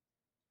 22,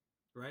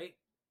 right?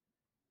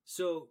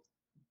 So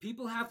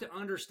people have to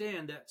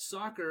understand that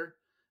soccer,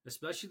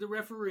 especially the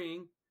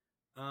refereeing,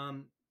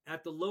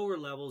 at the lower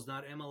levels,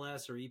 not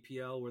MLS or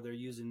EPL where they're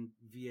using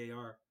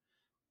VAR,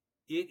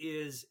 it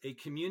is a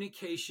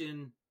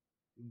communication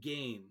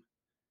game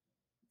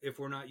if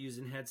we're not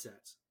using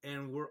headsets.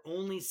 And we're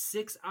only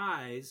 6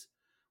 eyes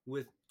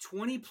with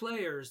 20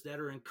 players that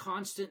are in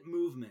constant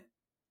movement,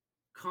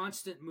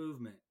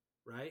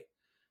 right?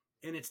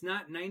 And it's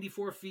not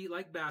 94 feet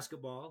like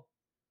basketball.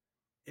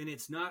 And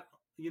it's not,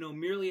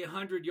 merely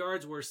 100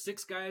 yards where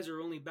 6 guys are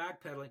only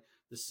backpedaling.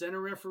 The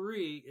center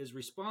referee is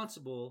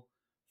responsible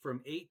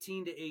from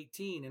 18 to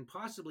 18 and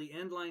possibly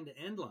end line to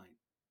end line.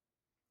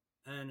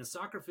 And a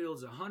soccer field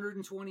is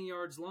 120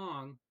 yards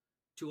long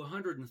to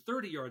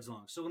 130 yards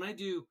long. So when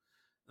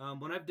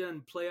when I've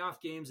done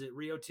playoff games at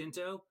Rio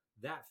Tinto,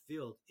 that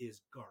field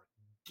is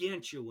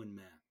gargantuan,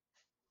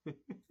 man.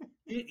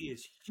 It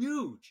is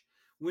huge.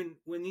 When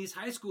these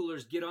high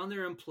schoolers get on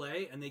there and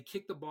play and they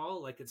kick the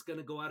ball like it's going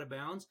to go out of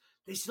bounds,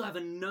 they still have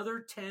another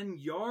 10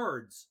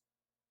 yards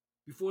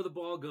before the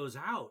ball goes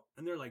out.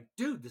 And they're like,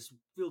 dude, this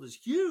field is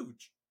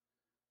huge.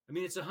 I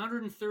mean, it's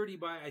 130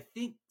 by, I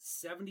think,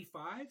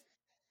 75.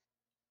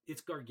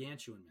 It's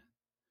gargantuan, man.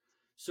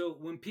 So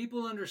when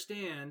people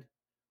understand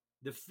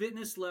the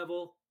fitness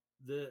level,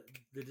 the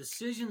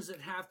decisions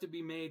that have to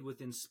be made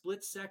within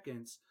split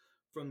seconds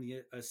from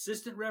the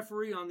assistant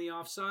referee on the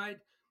offside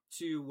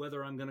to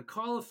whether I'm going to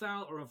call a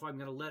foul or if I'm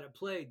going to let it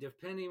play,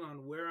 depending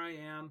on where I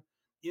am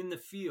in the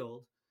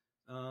field,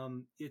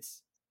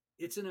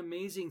 it's an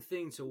amazing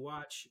thing to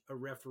watch a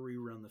referee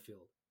run the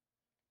field.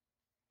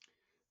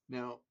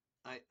 Now,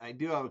 I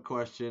do have a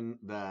question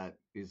that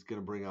is going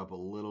to bring up a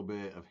little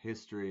bit of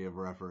history of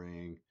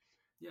refereeing,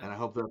 and I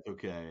hope that's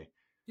okay.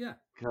 Yeah.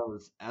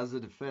 Because as a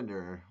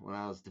defender, when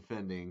I was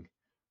defending,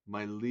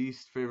 my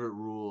least favorite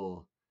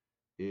rule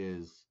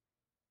is,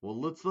 well,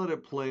 let's let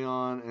it play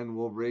on and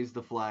we'll raise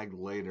the flag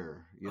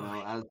later.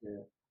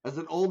 As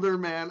an older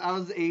man, I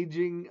was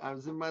aging. I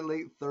was in my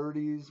late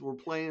 30s. We're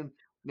playing.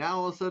 Now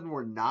all of a sudden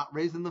we're not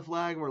raising the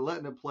flag. We're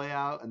letting it play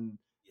out, and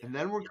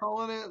then we're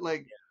calling it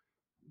like.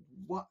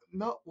 What?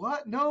 No,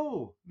 what?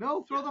 No,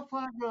 throw the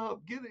flag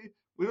up. Get it.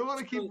 We don't want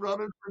to keep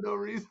running for no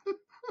reason.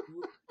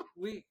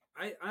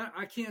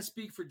 I can't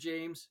speak for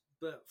James,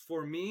 but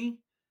for me,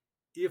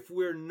 if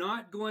we're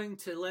not going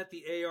to let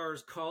the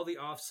ARs call the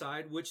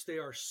offside, which they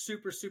are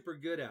super, super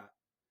good at,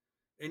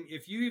 and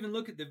if you even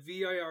look at the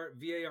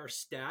VAR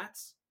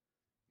stats,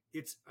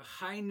 it's a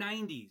high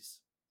 90s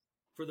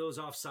for those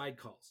offside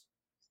calls,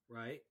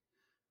 right?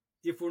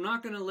 If we're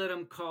not going to let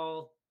them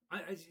call,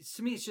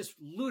 to me, it's just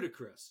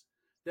ludicrous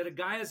that a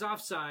guy is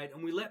offside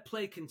and we let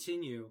play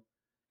continue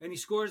and he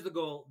scores the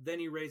goal, then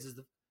he raises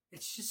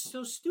it's just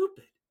so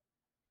stupid.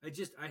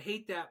 I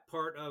hate that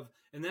part of,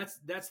 and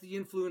that's the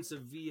influence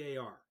of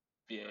VAR.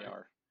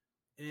 VAR.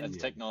 And that's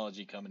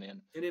technology coming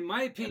in. And in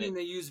my opinion,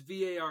 they use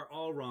VAR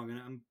all wrong.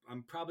 And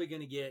I'm probably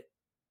going to get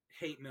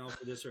hate mail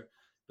for this,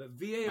 but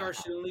VAR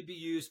should only be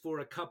used for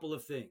a couple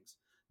of things.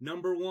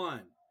 Number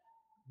one,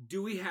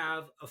 do we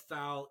have a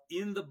foul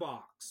in the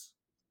box?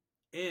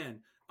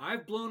 And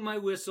I've blown my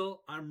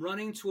whistle. I'm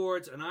running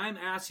towards, and I'm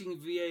asking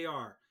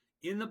VAR,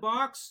 in the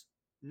box,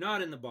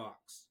 not in the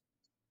box.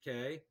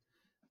 Okay.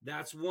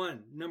 That's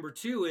one. Number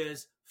two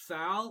is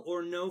foul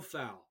or no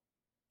foul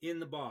in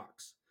the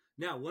box.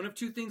 Now, one of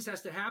two things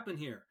has to happen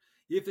here.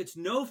 If it's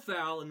no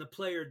foul and the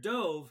player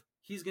dove,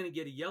 he's going to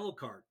get a yellow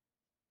card,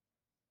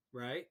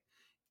 right?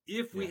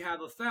 If we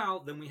have a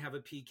foul, then we have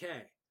a PK.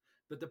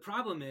 But the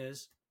problem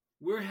is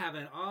we're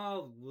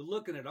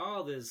looking at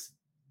all this.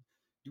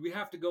 Do we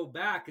have to go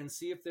back and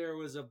see if there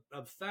was a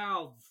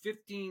foul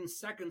 15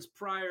 seconds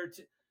prior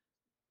to?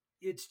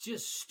 It's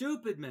just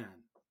stupid,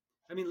 man.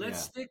 I mean, let's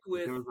stick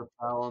with there was a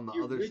foul on the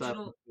other original, side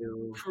of the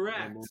field.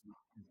 correct.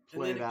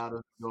 Played out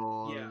of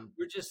goal. Yeah,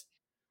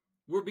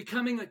 we're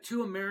becoming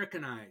too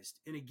Americanized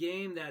in a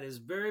game that is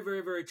very,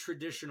 very, very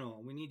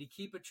traditional. We need to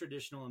keep it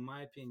traditional, in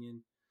my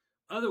opinion.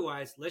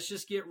 Otherwise, let's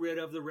just get rid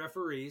of the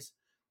referees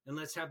and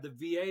let's have the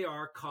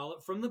VAR call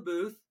it from the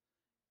booth,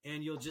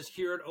 and you'll just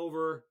hear it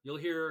over. You'll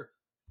hear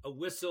a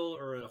whistle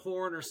or a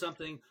horn or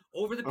something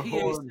over the PA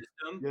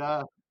system.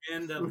 Yeah.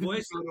 And the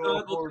voice of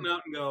God will come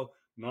out and go,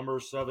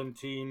 number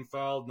 17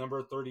 fouled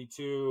number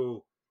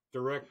 32,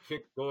 direct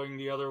kick going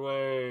the other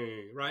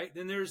way, right?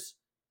 Then there's,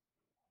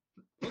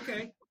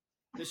 okay,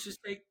 let's just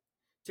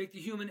take the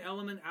human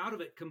element out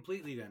of it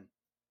completely then,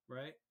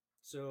 right?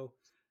 So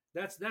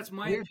That's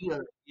my Here's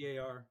opinion the of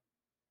VAR.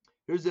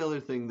 here's the other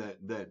thing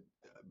that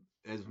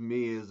as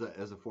me as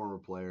a former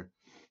player,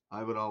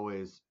 I would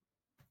always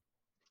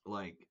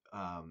like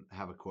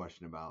have a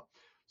question about.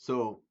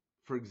 So,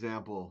 for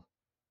example,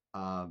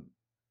 um,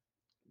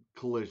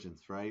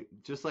 collisions, right?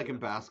 Just like in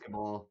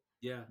basketball,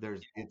 Yeah,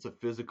 it's a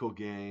physical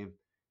game.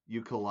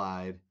 You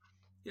collide,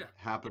 yeah,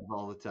 happens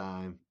all the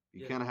time.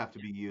 You yeah, kind of have to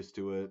be used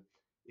to it.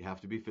 You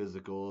have to be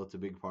physical. It's a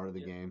big part of the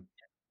yeah. game.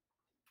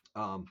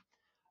 Um,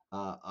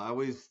 I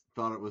always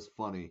thought it was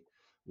funny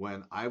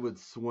when I would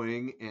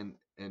swing and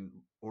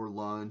or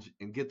lunge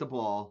and get the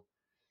ball,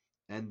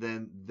 and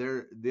then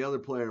the other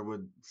player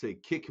would say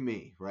kick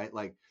me, right?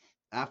 Like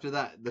after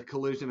that, the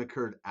collision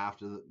occurred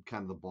after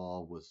kind of the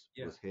ball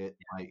Yeah. was hit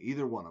by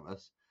either one of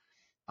us.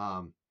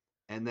 Um,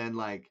 and then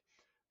like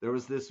there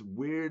was this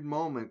weird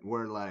moment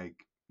where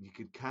like you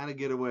could kind of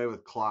get away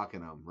with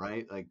clocking them,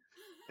 right? Like,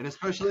 and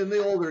especially in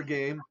the older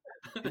game,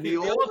 in the The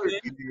old older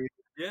days, game,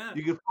 yeah,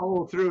 you could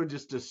follow through and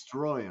just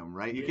destroy them,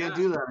 right? You can't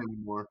yeah. do that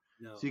anymore.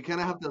 No, So you kind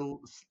of have to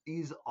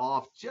ease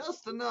off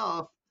just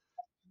enough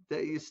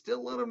that you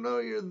still let them know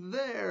you're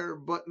there,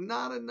 but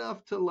not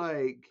enough to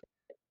like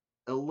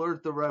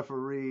alert the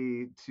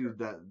referee to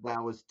that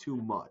was too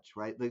much,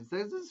 right?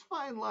 There's this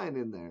fine line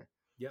in there.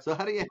 yep. So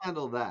how do you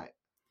handle that?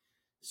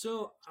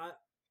 So,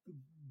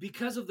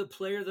 because of the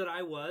player that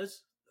I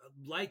was,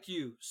 like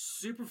you,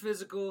 super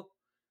physical.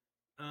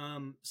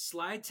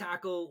 Slide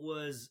tackle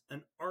was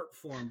an art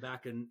form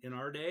back in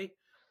our day,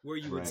 where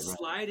you would Right.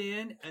 slide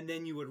in and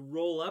then you would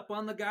roll up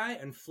on the guy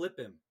and flip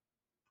him.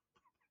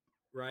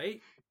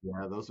 Right?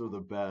 Yeah, those were the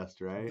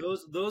best, right?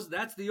 Those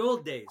that's the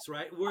old days,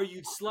 right? Where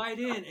you'd slide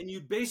in and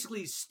you'd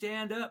basically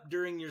stand up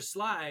during your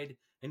slide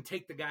and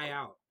take the guy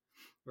out,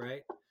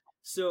 right?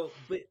 So,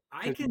 but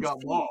I Because you can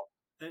got see, ball.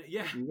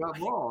 yeah, You got I,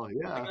 ball. I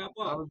Yeah, got that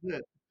ball. was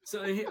it.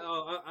 So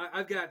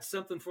I've got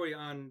something for you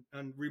on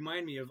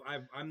remind me of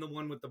I'm the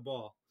one with the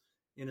ball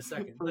in a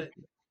second, but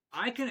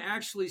I can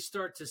actually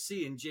start to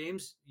see, and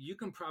James, you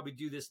can probably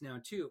do this now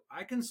too.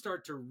 I can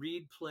start to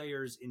read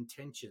players'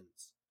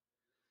 intentions.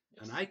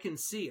 Yes. And I can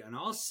see, and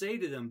I'll say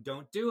to them,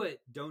 don't do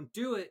it. Don't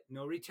do it.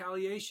 No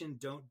retaliation.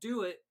 Don't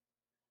do it.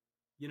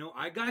 You know,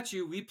 I got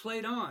you. We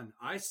played on.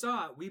 I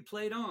saw it. We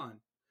played on.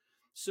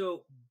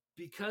 So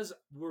because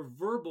we're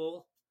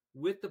verbal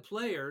with the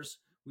players,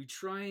 we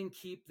try and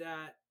keep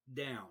that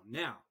down.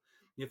 Now,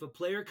 if a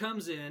player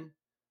comes in,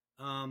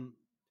 um,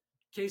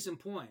 case in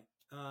point,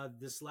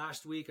 this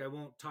last week, I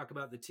won't talk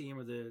about the team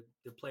or the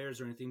players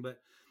or anything,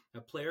 but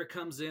a player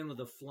comes in with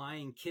a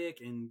flying kick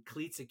and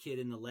cleats a kid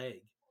in the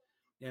leg.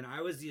 And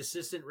I was the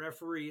assistant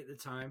referee at the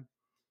time,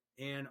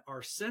 and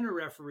our center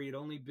referee had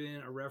only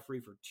been a referee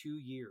for 2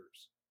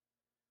 years.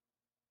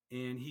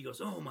 And he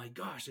goes, "Oh my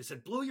gosh." I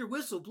said, "Blow your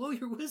whistle, blow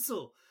your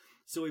whistle."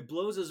 So he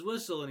blows his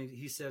whistle and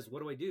he says,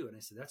 "What do I do?" And I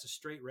said, "That's a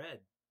straight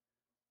red."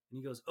 And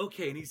he goes,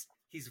 "Okay." And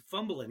he's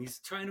fumbling. He's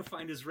trying to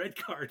find his red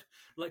card.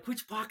 I'm like,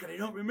 which pocket? I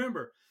don't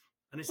remember.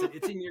 And I said,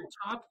 "It's in your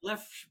top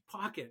left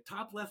pocket,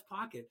 top left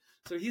pocket."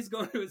 So he's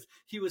going to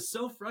he was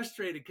so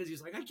frustrated because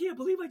he's like, "I can't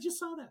believe I just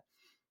saw that."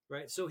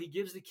 Right. So he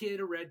gives the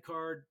kid a red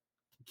card.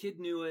 The kid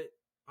knew it.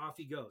 Off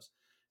he goes.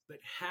 But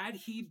had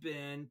he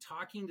been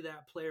talking to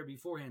that player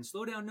beforehand,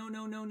 slow down, no,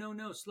 no, no, no,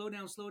 no, slow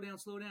down, slow down,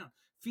 slow down,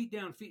 feet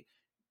down, feet,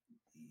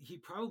 he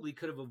probably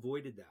could have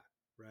avoided that,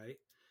 right?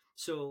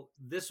 So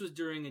this was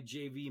during a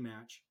JV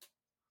match.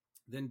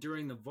 Then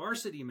during the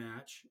varsity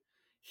match,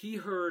 he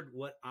heard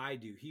what I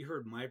do. He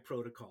heard my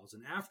protocols.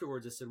 And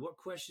afterwards, I said, "What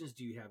questions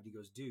do you have?" And he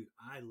goes, "Dude,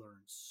 I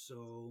learned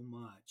so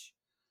much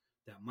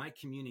that my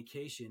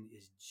communication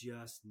is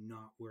just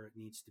not where it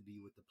needs to be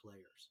with the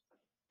players."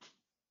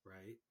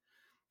 Right.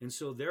 And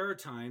so there are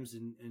times,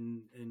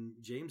 and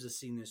James has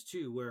seen this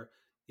too, where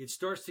it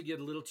starts to get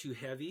a little too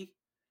heavy.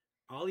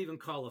 I'll even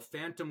call a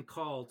phantom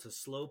call to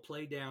slow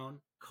play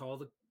down, call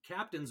the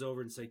captains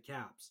over and say,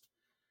 "Caps,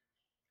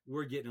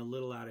 we're getting a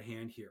little out of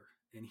hand here.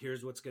 And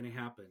here's what's going to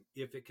happen.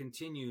 If it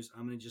continues,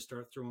 I'm going to just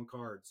start throwing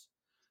cards.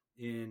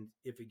 And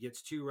if it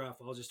gets too rough,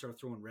 I'll just start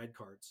throwing red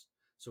cards.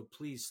 So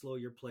please slow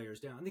your players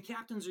down." And the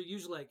captains are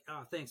usually like,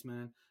 "Oh, thanks,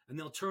 man." And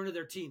they'll turn to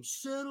their team,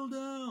 "Settle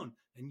down."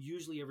 And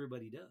usually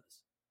everybody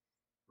does.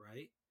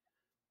 Right.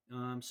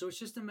 So it's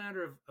just a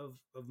matter of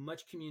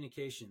much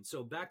communication.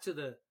 So back to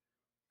the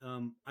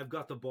I've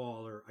got the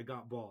ball, or I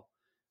got ball.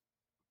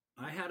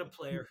 I had a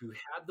player who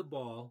had the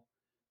ball,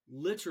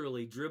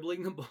 literally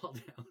dribbling the ball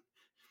down,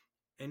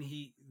 and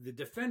the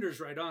defender's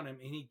right on him,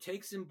 and he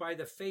takes him by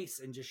the face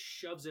and just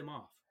shoves him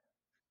off.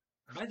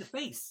 By the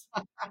face.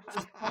 Puts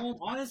his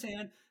palm on his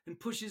hand and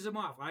pushes him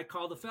off. I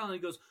call the foul, and he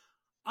goes,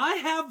 "I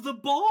have the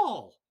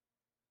ball."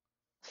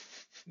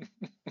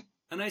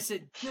 And I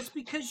said, "Just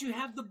because you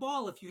have the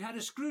ball, if you had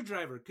a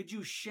screwdriver, could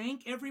you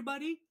shank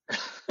everybody?"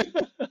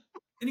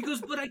 And he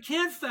goes, "But I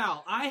can't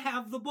foul. I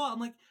have the ball." I'm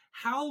like,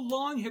 "How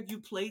long have you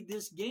played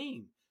this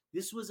game?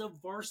 This was a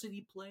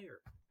varsity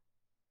player.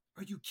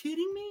 Are you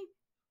kidding me?"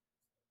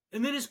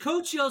 And then his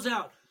coach yells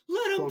out,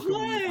 "Let him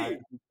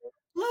play!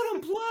 Let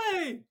him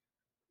play!"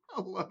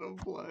 Let him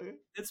play.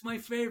 It's my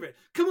favorite.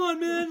 "Come on,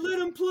 man, let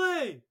him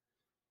play."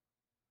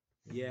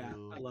 Yeah,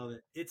 I love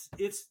it.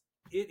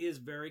 It is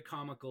very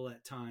comical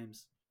at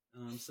times.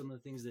 Some of the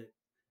things that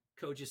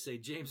coaches say.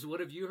 James, what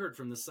have you heard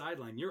from the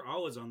sideline? You're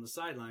always on the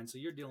sideline, so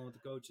you're dealing with the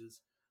coaches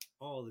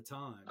all the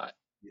time.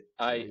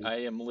 I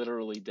am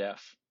literally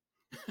deaf.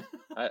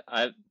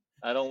 I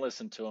I don't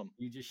listen to them.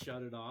 You just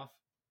shut it off.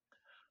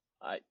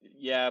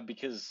 Yeah,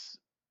 because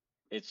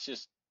it's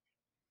just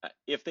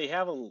if they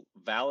have a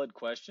valid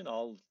question,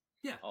 I'll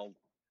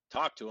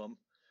talk to them.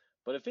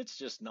 But if it's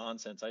just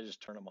nonsense, I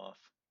just turn them off.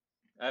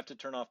 I have to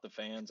turn off the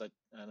fans,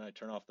 and I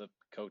turn off the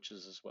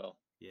coaches as well.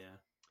 Yeah.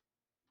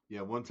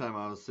 Yeah, one time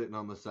I was sitting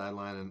on the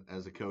sideline and,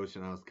 as a coach,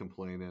 and I was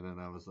complaining,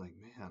 and I was like,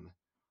 man,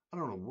 I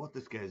don't know what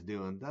this guy's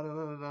doing. Da, da,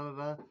 da, da, da,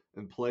 da.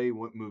 And play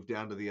moved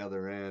down to the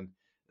other end,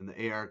 and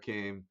the AR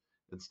came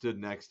and stood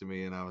next to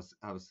me, and I was,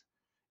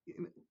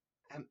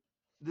 and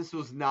this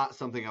was not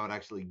something I would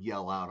actually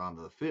yell out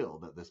onto the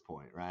field at this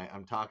point, right?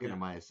 I'm talking to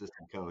my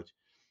assistant coach,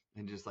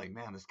 and just like,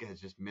 man, this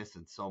guy's just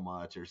missing so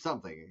much, or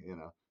something,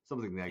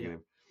 something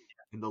negative. Yeah.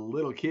 And the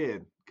little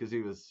kid, because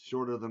he was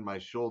shorter than my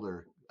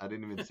shoulder, I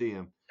didn't even see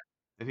him.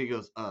 And he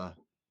goes,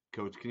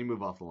 coach, can you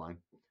move off the line?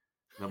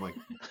 And I'm like,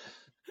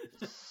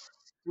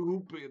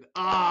 stupid.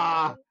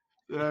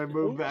 And I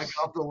moved back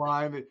off the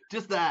line.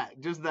 Just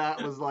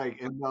that was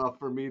like enough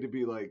for me to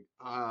be like,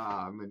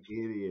 I'm an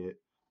idiot.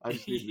 I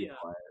just need to be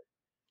quiet.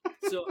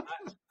 So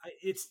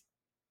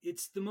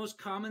it's the most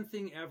common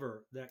thing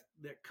ever that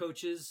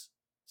coaches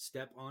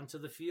step onto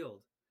the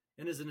field.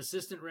 And as an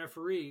assistant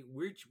referee,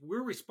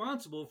 we're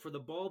responsible for the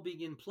ball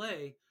being in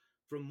play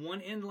from one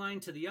end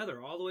line to the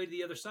other, all the way to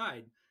the other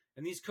side.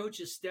 And these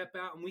coaches step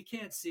out and we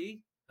can't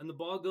see, and the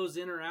ball goes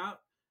in or out,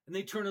 and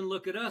they turn and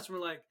look at us, and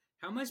we're like,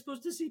 how am I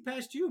supposed to see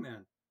past you,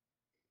 man?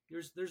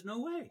 There's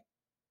no way.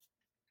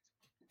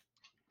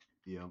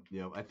 Yeah.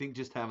 I think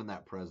just having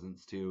that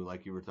presence too,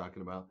 like you were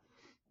talking about,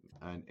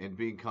 and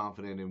being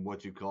confident in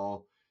what you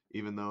call,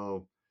 even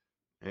though,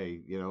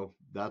 hey,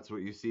 that's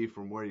what you see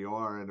from where you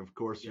are, and of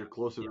course you're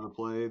closer to the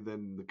play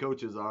than the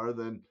coaches are,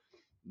 then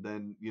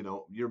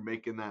you're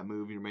making that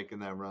move, you're making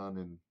that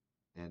run,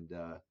 and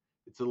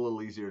it's a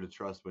little easier to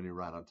trust when you're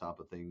right on top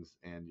of things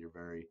and you're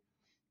very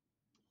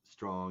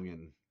strong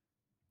and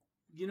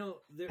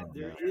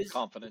there is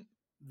confident.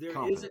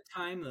 There is a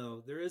time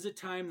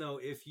though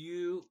if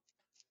you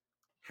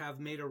have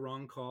made a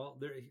wrong call.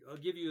 I'll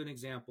give you an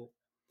example.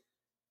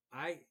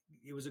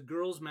 It was a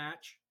girls'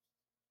 match.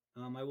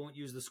 I won't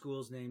use the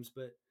schools' names,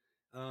 but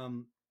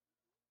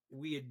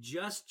we had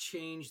just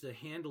changed the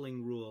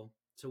handling rule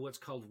to what's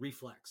called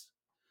reflex,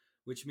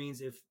 which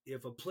means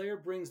if a player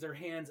brings their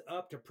hands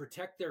up to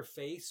protect their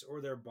face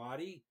or their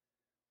body,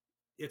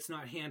 it's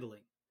not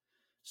handling.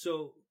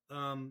 So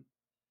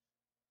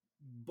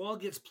ball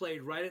gets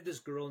played right at this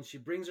girl, and she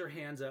brings her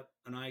hands up,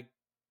 and I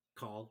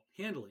call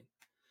handling.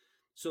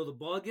 So the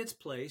ball gets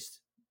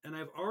placed, and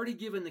I've already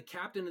given the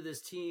captain of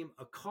this team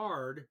a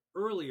card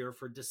earlier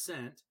for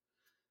dissent,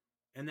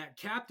 and that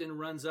captain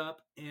runs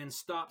up and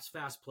stops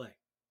fast play.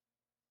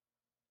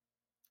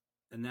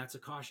 And that's a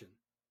caution.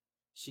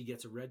 She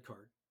gets a red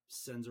card,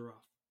 sends her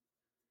off.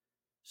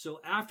 So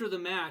after the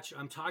match,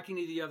 I'm talking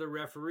to the other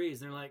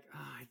referees, and they're like,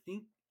 I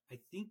think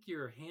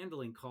your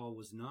handling call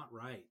was not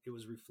right. It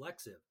was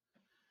reflexive.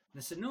 And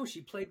I said, no,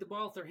 she played the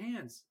ball with her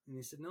hands. And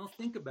they said, no,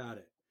 think about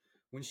it.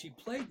 When she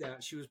played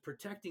that, she was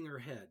protecting her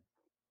head.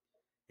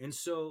 And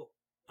so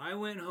I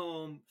went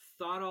home,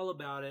 thought all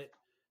about it,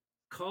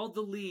 called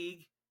the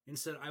league and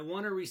said, I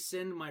want to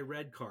rescind my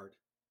red card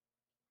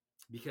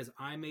because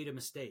I made a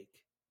mistake.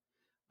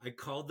 I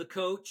called the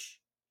coach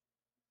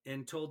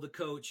and told the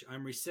coach,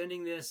 I'm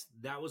rescinding this.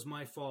 That was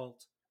my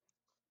fault.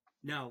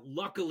 Now,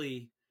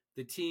 luckily,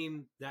 the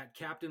team that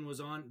captain was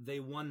on, they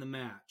won the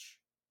match,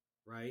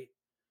 right?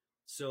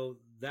 So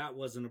that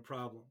wasn't a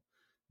problem.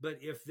 But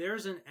if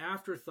there's an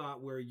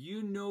afterthought where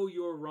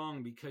you're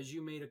wrong because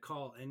you made a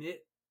call and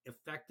it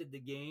affected the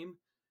game,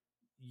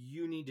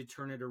 you need to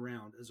turn it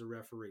around as a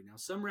referee. Now,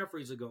 some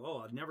referees will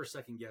go, I'd never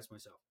second guess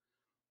myself.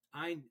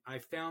 I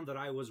found that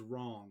I was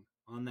wrong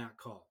on that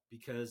call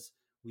because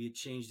we had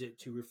changed it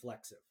to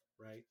reflexive,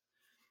 right?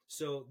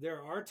 So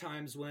there are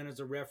times when, as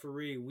a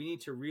referee, we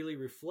need to really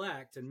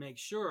reflect and make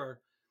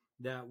sure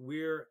that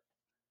we're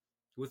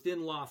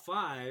within Law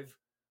 5,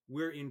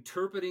 we're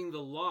interpreting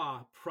the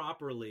law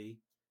properly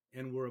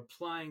and we're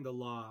applying the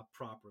law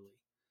properly.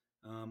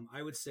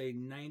 I would say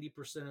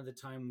 90% of the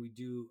time we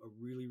do a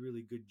really,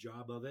 really good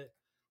job of it,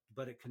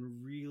 but it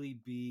can really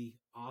be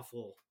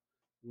awful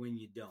when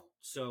you don't.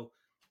 So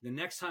the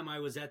next time I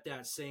was at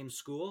that same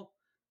school,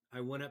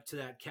 I went up to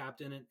that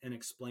captain and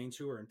explained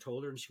to her and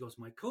told her, and she goes,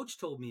 my coach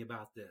told me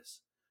about this.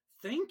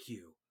 Thank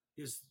you.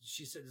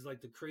 She said it's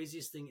like the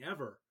craziest thing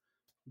ever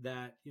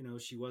that,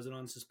 she wasn't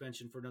on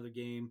suspension for another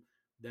game,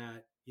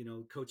 that,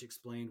 coach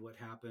explained what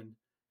happened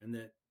and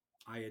that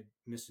I had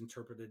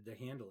misinterpreted the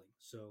handling.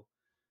 So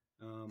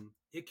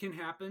it can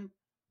happen.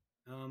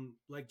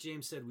 Like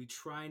James said, we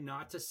try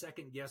not to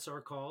second guess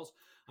our calls.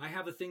 I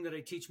have a thing that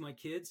I teach my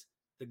kids.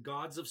 The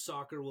gods of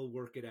soccer will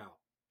work it out.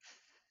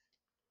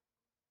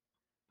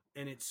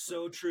 And it's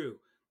so true.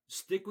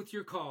 Stick with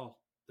your call.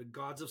 the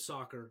gods of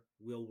soccer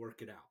will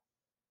work it out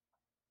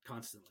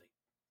constantly.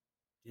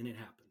 And it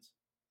happens.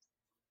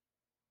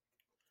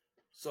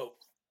 So,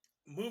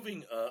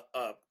 moving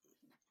up,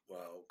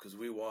 well, because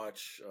we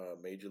watch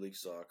Major League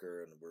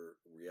Soccer and we're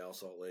Real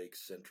Salt Lake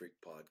centric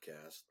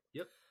podcast.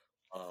 Yep.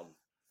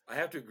 I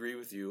have to agree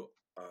with you.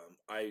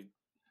 I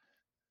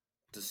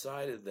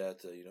decided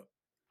that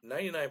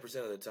 99%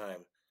 of the time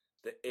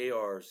the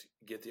ARs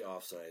get the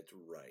offsides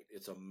right.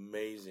 It's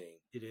amazing.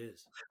 It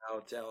is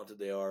how talented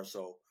they are.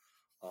 So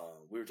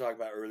we were talking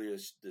about earlier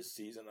this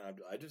season.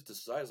 I just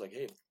decided like,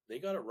 hey, if they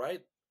got it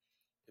right.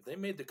 If they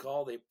made the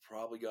call, they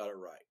probably got it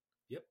right.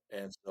 Yep.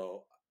 And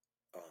so,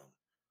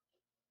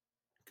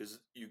 because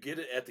you get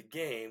it at the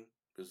game,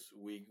 because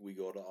we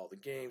go to all the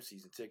games,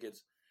 season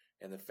tickets,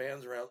 and the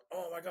fans around,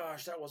 oh my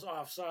gosh, that was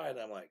offside.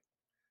 I'm like,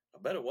 I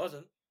bet it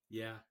wasn't.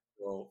 Yeah.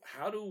 So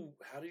how do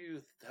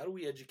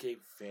we educate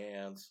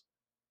fans?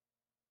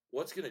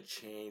 What's going to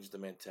change the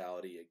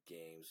mentality at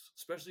games,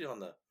 especially on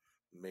the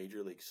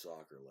Major League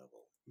Soccer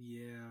level?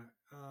 Yeah.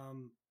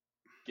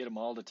 Get them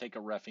all to take a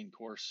reffing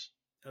course.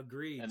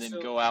 Agreed. And then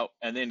go out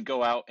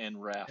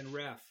and ref. And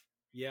ref.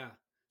 Yeah.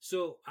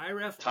 So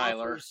IREF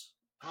Tyler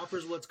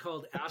offers what's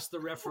called Ask the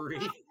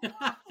Referee.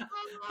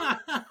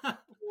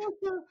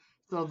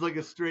 Sounds like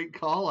a straight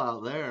call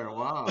out there.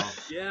 Wow.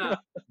 Yeah,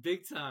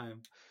 big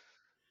time.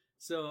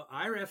 So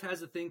IREF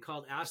has a thing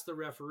called Ask the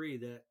Referee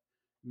that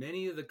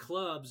many of the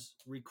clubs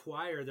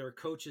require their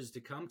coaches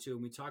to come to,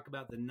 and we talk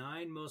about the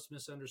 9 most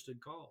misunderstood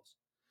calls.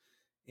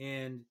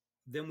 And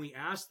then we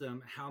ask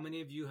them, how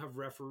many of you have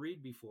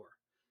refereed before?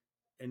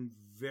 And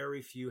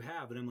very few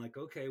have. And I'm like,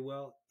 okay,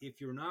 well,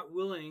 if you're not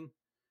willing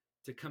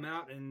to come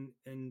out and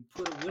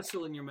put a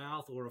whistle in your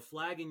mouth or a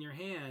flag in your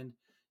hand,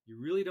 you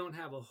really don't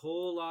have a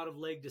whole lot of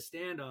leg to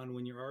stand on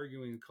when you're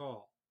arguing a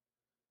call,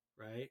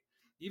 right?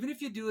 Even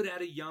if you do it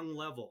at a young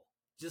level,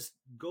 just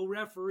go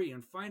referee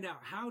and find out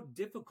how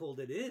difficult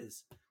it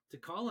is to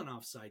call an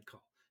offside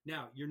call.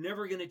 Now, you're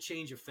never going to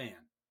change a fan,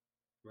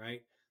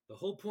 right? The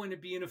whole point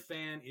of being a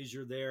fan is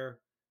you're there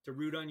to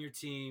root on your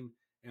team.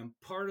 And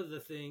part of the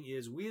thing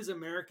is we as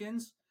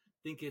Americans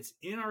think it's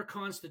in our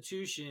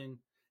Constitution,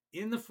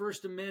 in the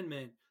First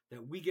Amendment,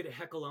 that we get to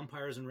heckle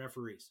umpires and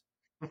referees.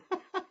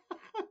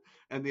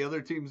 And the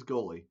other team's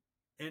goalie.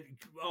 And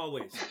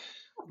always.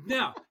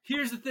 Now,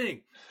 here's the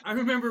thing. I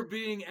remember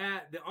being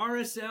at the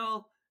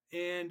RSL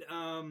and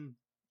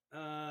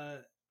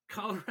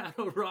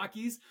Colorado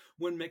Rockies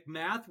when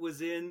McMath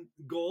was in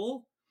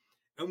goal,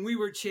 and we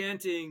were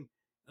chanting,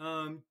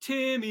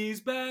 Timmy's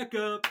back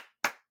up.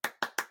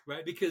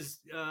 Right, because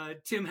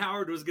Tim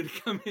Howard was going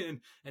to come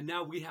in, and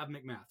now we have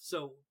McMath.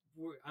 So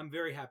I'm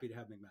very happy to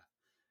have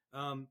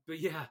McMath. But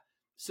yeah,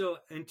 so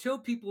until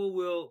people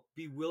will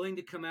be willing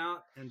to come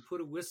out and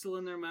put a whistle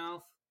in their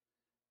mouth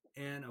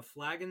and a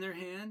flag in their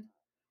hand,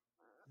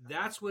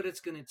 that's what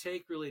it's going to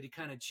take really to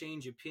kind of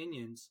change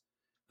opinions.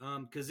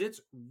 Because it's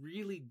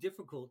really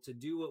difficult to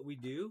do what we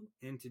do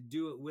and to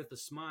do it with a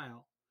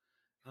smile.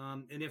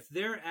 And if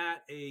they're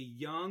at a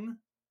young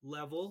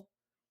level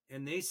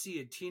and they see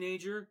a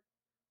teenager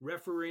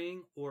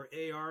refereeing or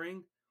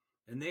ARing,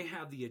 and they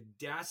have the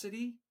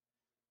audacity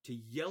to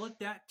yell at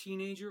that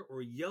teenager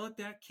or yell at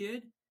that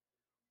kid,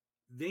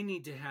 they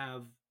need to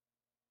have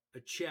a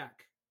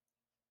check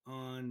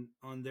on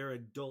their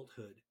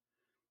adulthood,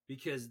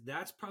 because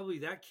that's probably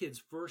that kid's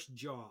first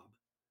job.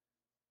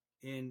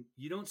 And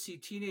you don't see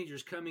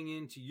teenagers coming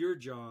into your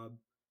job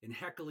and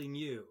heckling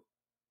you,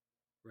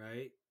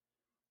 right?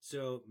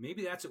 So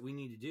maybe that's what we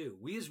need to do.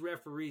 We as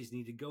referees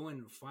need to go in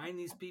and find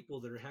these people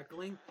that are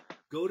heckling,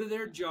 go to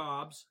their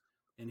jobs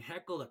and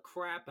heckle the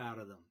crap out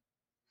of them.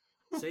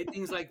 Say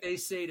things like they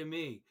say to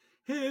me,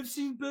 hey, I've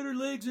seen better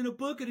legs in a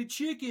bucket of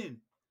chicken.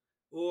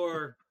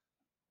 Or,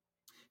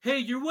 hey,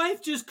 your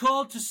wife just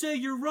called to say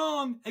you're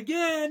wrong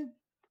again.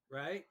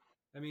 Right?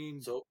 I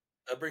mean. So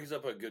that brings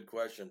up a good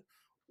question.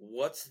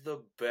 What's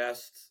the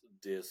best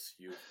diss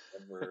you've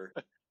ever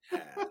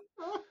had?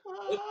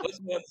 What's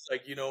one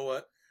like, you know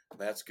what?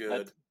 That's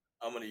good.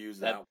 I'm going to use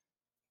that one.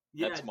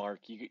 Yeah. That's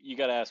Mark. You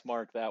got to ask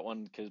Mark that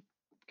one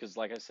because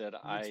like I said,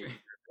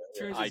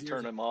 I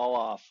turn them all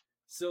off.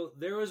 So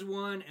there was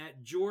one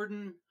at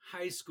Jordan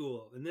High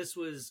School, and this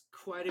was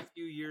quite a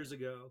few years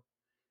ago.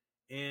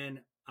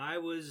 And I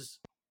was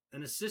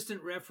an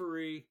assistant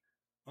referee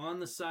on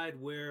the side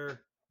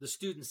where the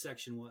student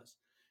section was.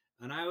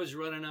 And I was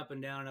running up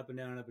and down, up and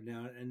down, up and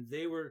down. And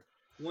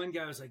one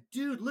guy was like,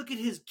 dude, look at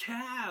his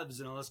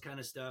calves and all this kind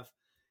of stuff.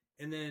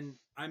 And then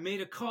I made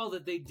a call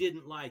that they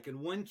didn't like. And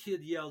one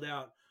kid yelled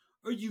out,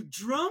 are you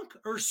drunk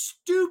or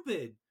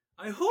stupid?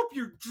 I hope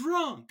you're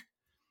drunk.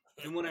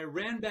 And when I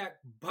ran back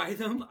by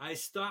them, I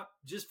stopped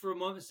just for a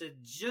moment and said,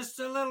 just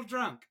a little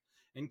drunk,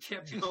 and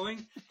kept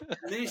going.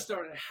 And they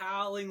started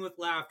howling with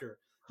laughter.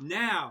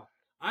 Now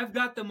I've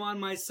got them on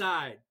my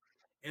side,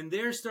 and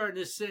they're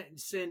starting to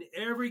send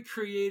every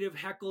creative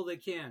heckle they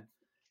can.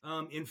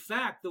 In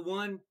fact, the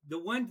one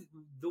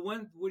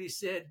what he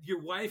said,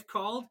 your wife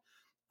called,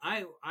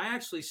 I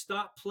actually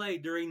stopped play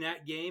during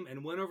that game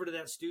and went over to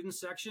that student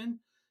section,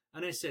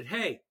 and I said,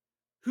 hey,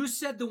 Who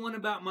said the one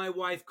about my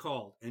wife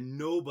called? And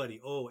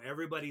nobody. Oh,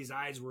 everybody's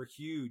eyes were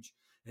huge.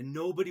 And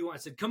nobody wanted.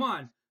 I said, come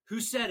on. Who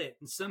said it?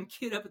 And some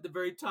kid up at the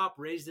very top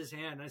raised his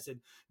hand. And I said,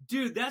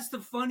 dude, that's the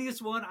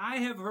funniest one I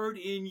have heard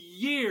in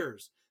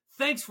years.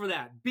 Thanks for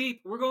that.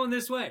 Beep, we're going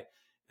this way.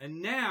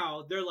 And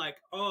now they're like,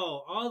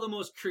 oh, all the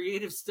most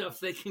creative stuff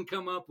they can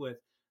come up with,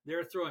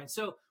 they're throwing.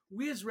 So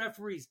we as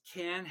referees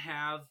can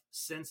have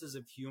senses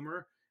of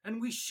humor,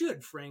 and we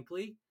should,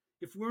 frankly.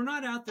 If we're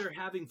not out there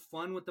having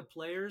fun with the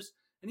players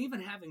and even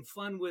having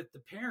fun with the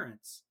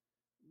parents,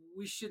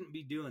 we shouldn't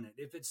be doing it.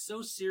 If it's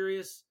so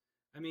serious,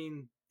 I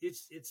mean,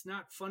 it's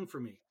not fun for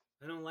me.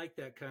 I don't like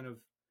that kind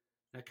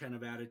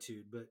of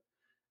attitude. But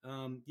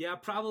yeah,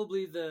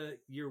 probably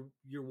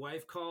your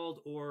wife called,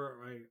 or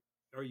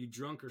are you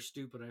drunk or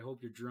stupid? I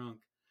hope you're drunk.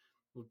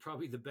 Were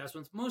probably the best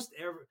ones. Most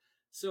ever.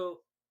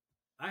 So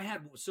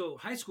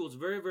high school is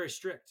very, very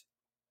strict.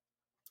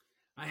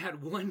 I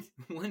had one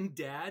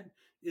dad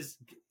is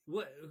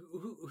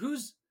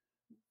who's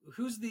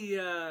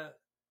the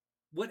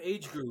what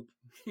age group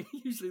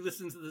usually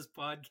listens to this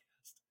podcast?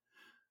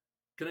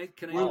 Can I?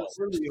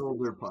 We're the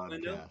older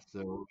podcast,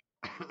 so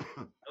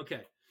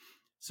okay.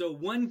 So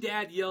one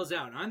dad yells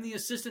out, I'm the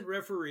assistant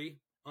referee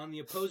on the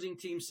opposing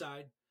team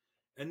side,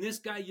 and this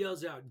guy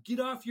yells out, get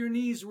off your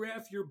knees,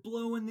 ref, you're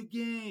blowing the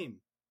game.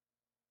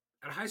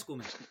 At a high school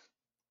match,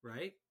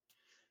 right?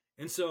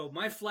 And so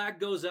my flag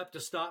goes up to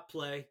stop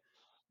play.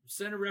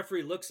 Center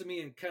referee looks at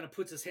me and kind of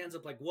puts his hands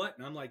up like, what?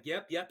 And I'm like,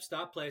 yep,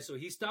 stop play. So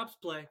he stops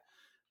play.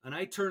 And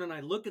I turn and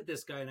I look at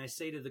this guy and I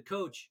say to the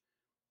coach,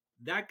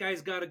 that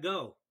guy's got to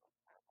go.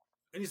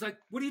 And he's like,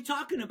 what are you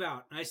talking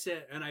about? And I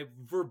said, and I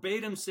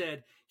verbatim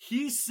said,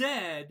 he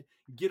said,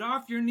 get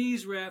off your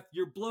knees, ref.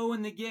 You're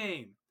blowing the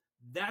game.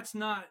 That's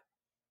not,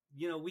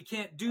 we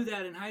can't do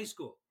that in high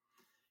school.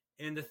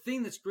 And the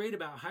thing that's great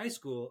about high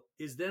school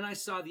is then I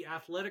saw the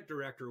athletic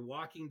director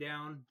walking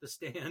down the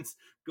stands,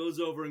 goes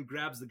over and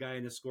grabs the guy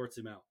and escorts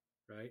him out,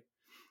 right?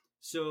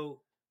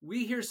 So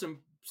we hear some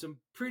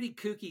pretty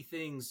kooky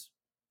things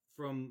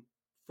from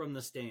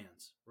the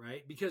stands,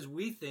 right? Because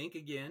we think,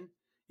 again,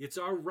 it's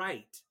our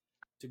right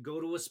to go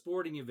to a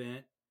sporting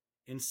event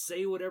and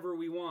say whatever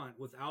we want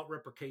without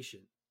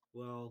repercussion.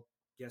 Well,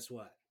 guess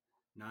what?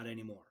 Not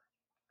anymore.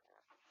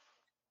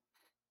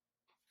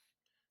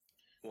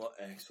 Well,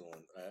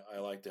 excellent. I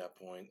like that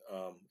point.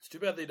 It's too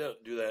bad they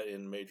don't do that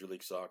in Major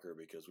League Soccer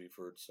because we've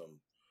heard some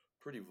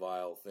pretty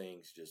vile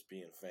things just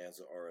being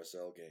fans of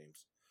RSL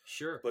games.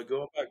 Sure. But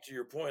going back to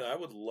your point, I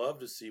would love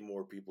to see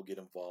more people get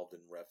involved in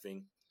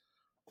reffing.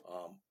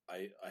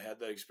 I had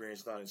that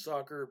experience not in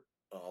soccer,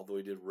 although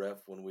we did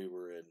ref when we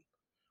were in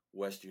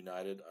West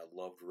United. I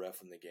loved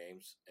reffing the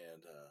games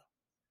and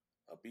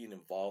being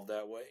involved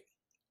that way.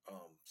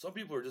 Some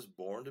people are just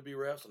born to be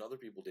refs, and other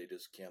people, they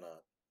just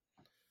cannot.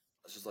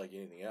 It's just like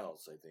anything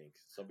else, I think.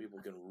 Some people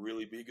can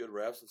really be good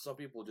refs, and some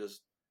people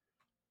just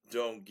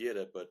don't get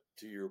it. But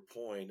to your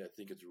point, I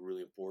think it's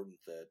really important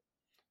that,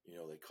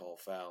 they call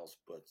fouls,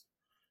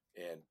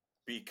 and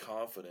be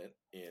confident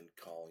in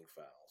calling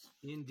fouls.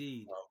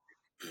 Indeed.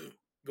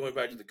 Going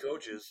back to the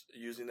coaches,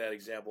 using that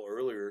example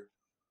earlier,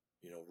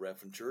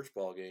 ref and church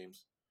ball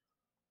games,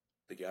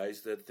 the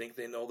guys that think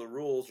they know the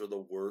rules are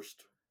the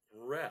worst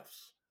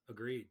refs.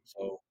 Agreed.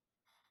 So,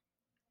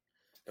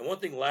 and one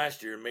thing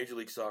last year in Major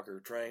League Soccer,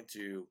 trying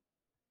to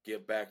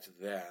get back to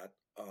that,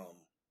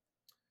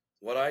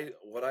 what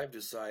I've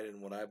decided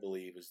and what I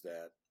believe is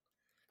that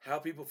how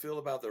people feel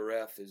about the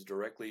ref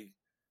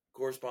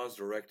corresponds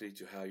directly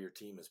to how your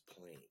team is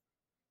playing.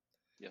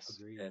 Yes.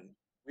 Agreed. And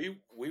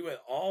we went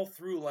all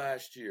through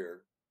last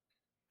year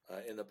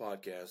in the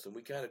podcast, and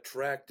we kind of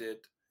tracked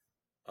it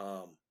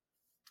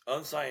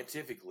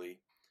unscientifically.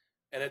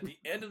 And at the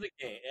end of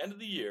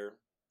the year,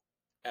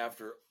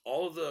 after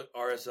all of the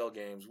RSL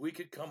games, we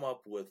could come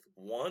up with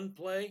one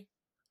play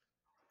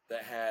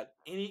that had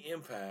any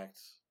impact,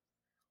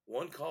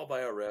 one call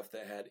by a ref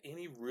that had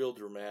any real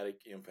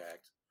dramatic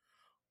impact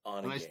on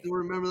a game. I still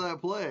remember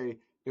that play.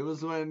 It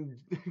was when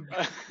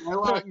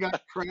Mylock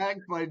got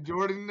cracked by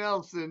Jordan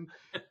Nelson,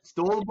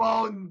 stole the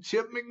ball and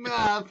chipped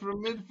McMath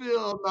from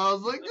midfield. And I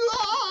was like,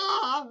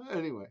 ah!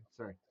 Anyway,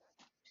 sorry.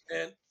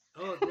 And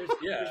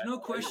there's no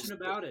question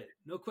about it.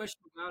 No question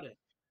about it.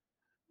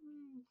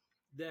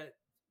 That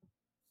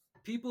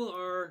people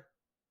are.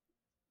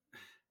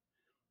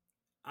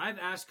 I've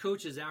asked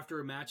coaches after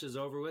a match is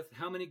over with,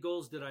 how many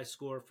goals did I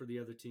score for the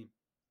other team?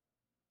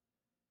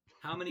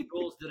 How many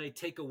goals did I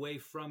take away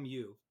from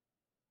you?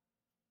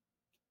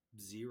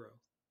 0,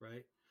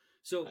 right?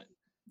 So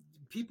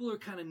people are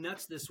kind of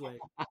nuts this way.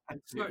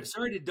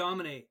 Sorry to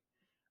dominate.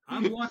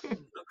 I'm walking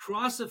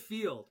across a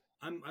field.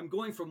 I'm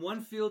going from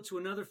one field to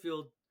another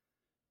field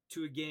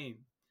to a game.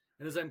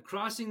 And as I'm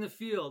crossing the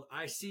field,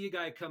 I see a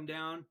guy come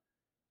down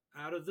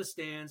out of the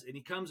stands, and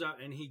he comes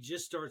out and he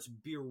just starts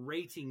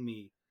berating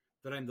me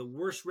that I'm the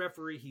worst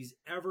referee he's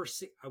ever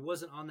seen. I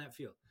wasn't on that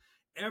field.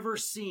 Ever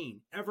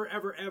seen. Ever.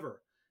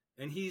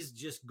 And he's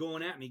just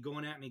going at me.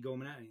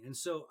 And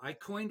so I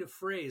coined a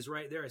phrase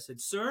right there. I said,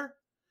 sir,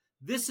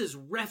 this is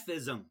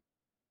refism.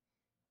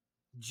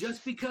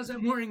 just because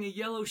I'm wearing a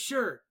yellow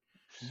shirt,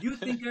 you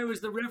think I was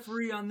the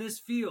referee on this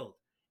field.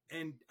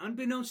 And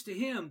unbeknownst to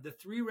him, the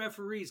 3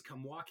 referees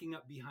come walking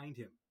up behind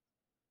him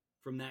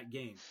from that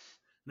game.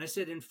 And I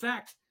said, in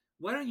fact,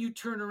 why don't you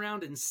turn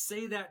around and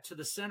say that to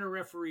the center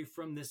referee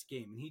from this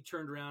game? And he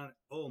turned around,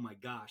 oh my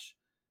gosh,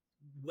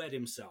 wet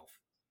himself,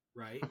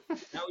 right?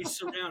 Now he's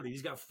surrounded.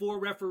 He's got 4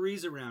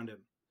 referees around him.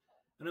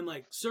 And I'm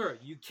like, sir,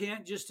 you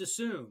can't just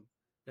assume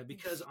that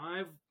because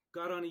I've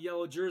got on a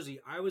yellow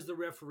jersey, I was the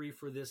referee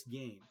for this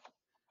game.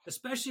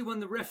 Especially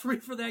when the referee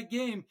for that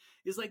game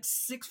is like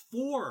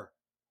 6'4",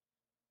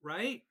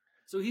 right?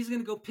 So he's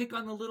going to go pick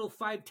on the little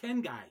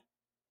 5'10" guy.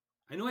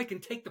 I know I can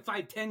take the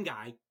 5'10"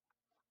 guy.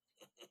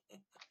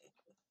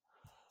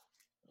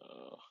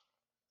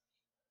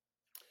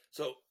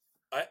 So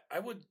I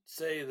would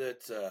say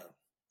that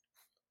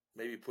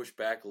maybe push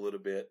back a little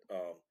bit.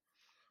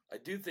 I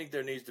do think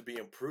there needs to be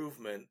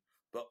improvement,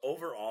 but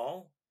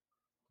overall,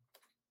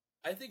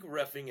 I think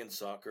reffing in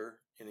soccer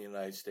in the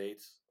United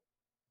States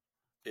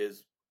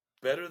is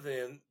better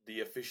than the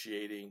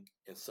officiating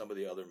in some of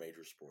the other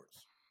major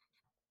sports.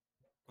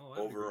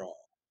 Overall.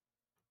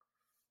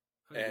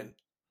 And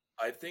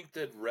I think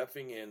that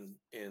reffing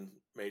in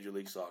Major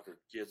League Soccer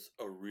gets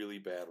a really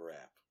bad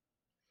rap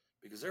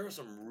because there are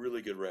some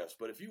really good refs.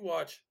 But if you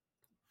watch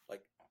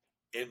like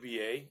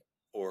NBA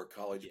or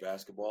college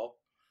basketball,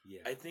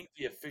 I think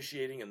the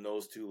officiating in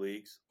those 2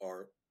 leagues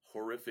are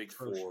horrific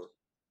for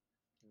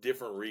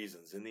different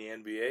reasons. In the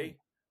NBA,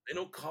 they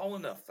don't call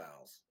enough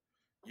fouls.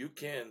 You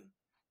can...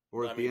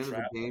 Or at the end of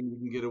the game, you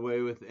can get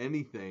away with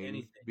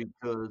anything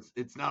because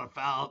it's not a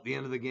foul at the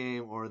end of the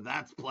game, or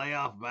that's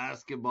playoff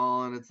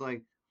basketball. And it's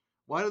like,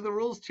 why do the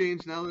rules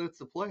change now that it's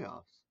the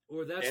playoffs?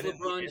 Or that's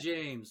LeBron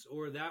James,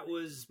 or that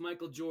was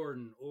Michael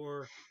Jordan,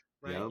 or,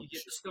 right, you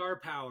get the star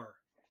power,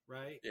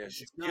 right? Yeah,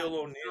 Shaquille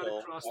O'Neal.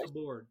 Across the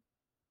board.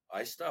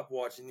 I stopped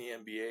watching the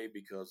NBA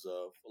because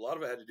of, a lot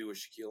of it had to do with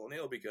Shaquille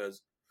O'Neal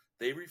because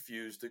they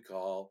refused to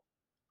call,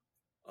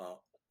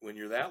 when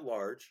you're that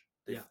large,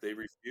 they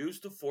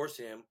refused to force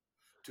him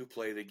to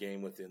play the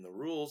game within the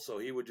rules. So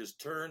he would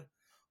just turn,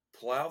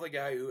 plow the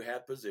guy who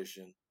had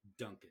position,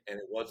 dunk it. And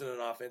it wasn't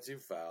an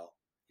offensive foul.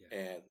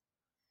 Yeah.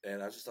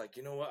 And I was just like,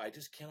 you know what? I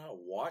just cannot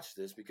watch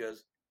this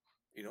because,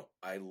 you know,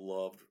 I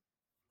loved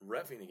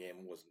reffing the game.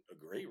 It wasn't a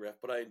great ref,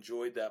 but I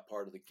enjoyed that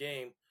part of the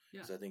game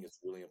because I think it's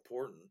really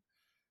important.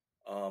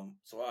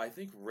 So I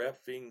think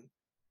reffing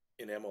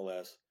in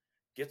MLS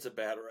gets a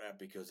bad rap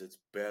because it's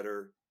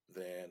better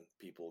than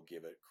people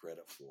give it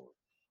credit for.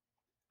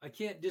 I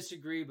can't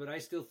disagree, but I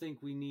still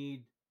think we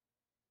need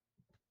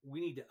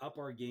to up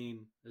our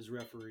game as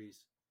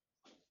referees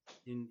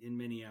in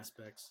many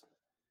aspects.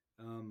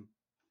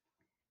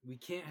 We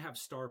can't have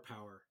star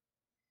power.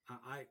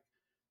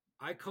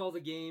 I call the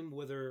game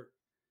whether,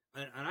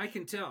 and I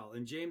can tell,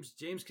 and James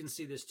can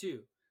see this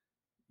too.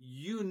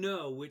 You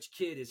know which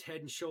kid is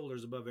head and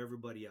shoulders above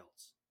everybody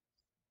else.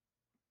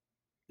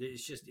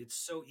 It's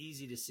so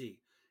easy to see.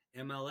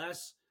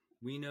 MLS,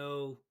 we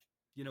know,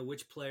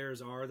 which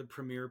players are the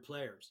premier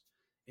players.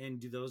 And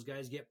do those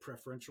guys get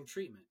preferential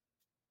treatment,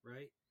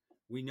 right?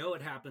 We know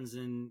it happens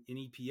in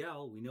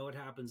EPL. We know it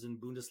happens in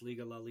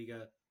Bundesliga, La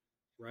Liga,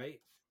 right?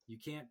 You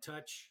can't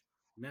touch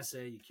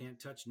Messi. You can't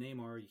touch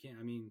Neymar. You can't,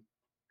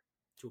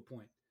 to a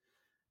point.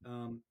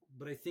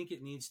 But I think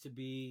it needs to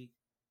be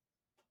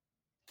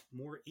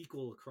more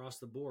equal across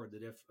the board,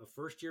 that if a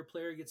first-year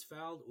player gets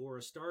fouled or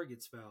a star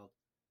gets fouled,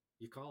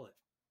 you call it,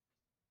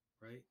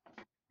 right?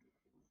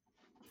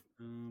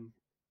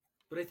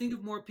 But I think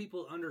if more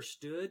people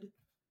understood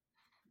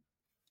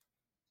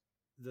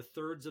the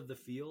thirds of the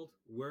field,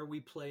 where we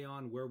play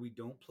on, where we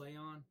don't play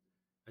on,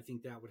 I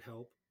think that would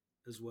help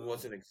as well.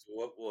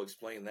 We'll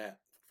explain that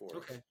for us.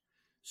 Okay.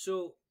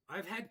 So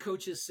I've had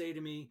coaches say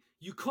to me,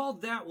 you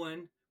called that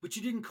one, but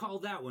you didn't call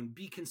that one.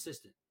 Be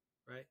consistent,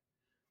 right?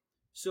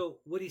 So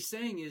what he's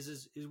saying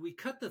is we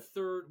cut the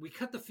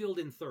field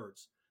in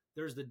thirds.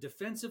 There's the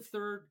defensive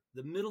third,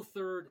 the middle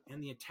third,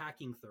 and the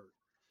attacking third.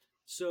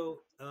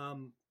 So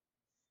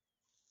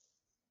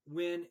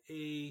when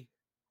a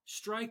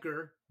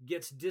striker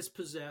gets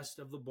dispossessed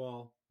of the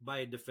ball by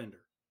a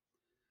defender,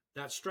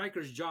 that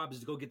striker's job is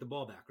to go get the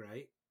ball back,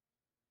 right?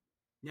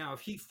 Now, if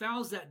he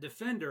fouls that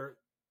defender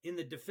in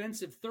the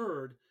defensive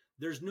third,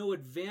 there's no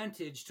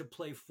advantage to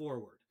play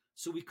forward.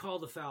 So we call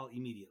the foul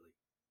immediately.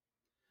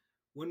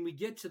 When we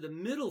get to the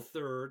middle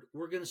third,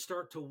 we're going to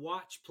start to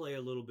watch play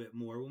a little bit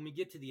more. When we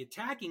get to the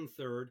attacking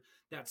third,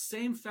 that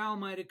same foul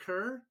might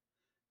occur,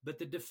 but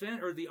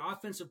the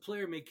offensive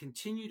player may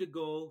continue to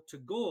go to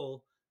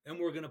goal, and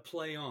we're going to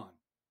play on.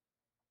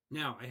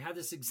 Now, I had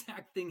this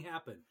exact thing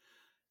happen.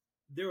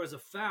 There was a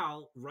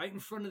foul right in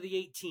front of the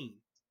 18.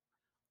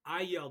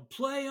 I yelled,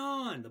 play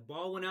on. The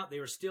ball went out. They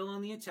were still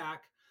on the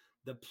attack.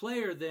 The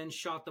player then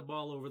shot the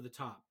ball over the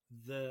top.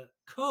 The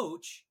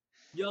coach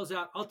yells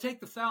out, I'll take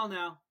the foul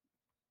now.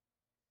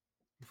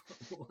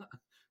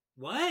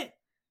 What?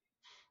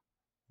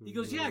 He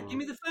goes, yeah, give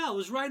me the foul. It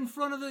was right in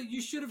front of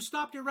you should have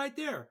stopped it right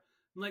there.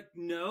 I'm like,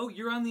 no,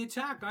 you're on the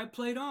attack. I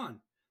played on.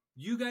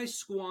 You guys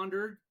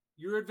squandered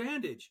your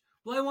advantage.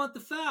 Well, I want the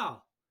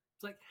foul.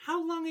 It's like,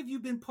 how long have you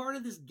been part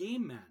of this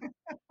game, man?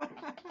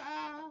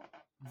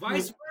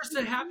 Vice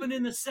versa happened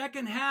in the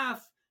second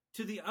half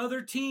to the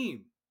other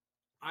team.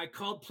 I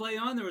called play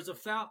on. There was a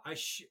foul.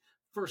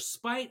 For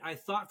spite, I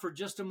thought for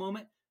just a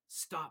moment,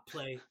 stop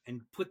play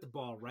and put the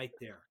ball right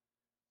there,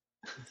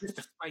 just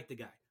to spite the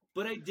guy.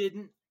 But I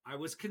didn't. I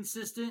was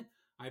consistent.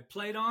 I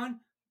played on.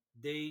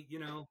 They,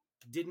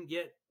 didn't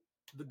get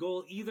the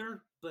goal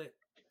either. But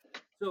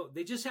so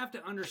they just have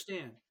to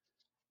understand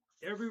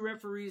every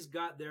referee's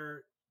got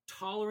their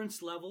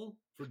tolerance level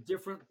for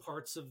different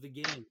parts of the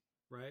game,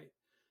 right?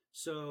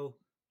 So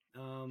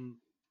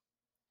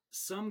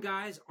some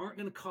guys aren't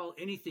going to call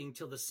anything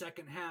till the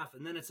second half,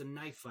 and then it's a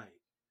knife fight.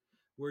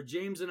 Where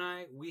James and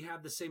I, we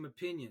have the same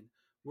opinion.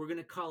 We're going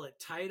to call it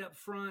tight up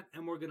front,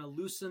 and we're going to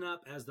loosen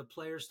up as the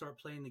players start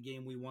playing the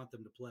game we want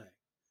them to play,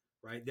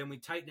 right? Then we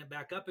tighten it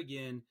back up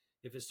again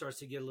if it starts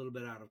to get a little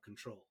bit out of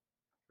control,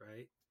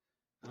 right?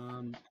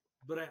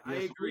 But I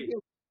agree.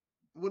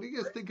 What do you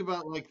guys think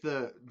about like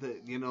the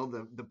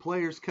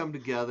players come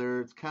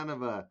together? It's kind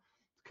of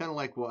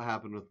like what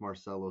happened with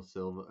Marcelo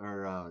Silva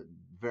or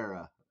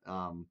Vera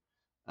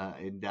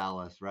in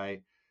Dallas,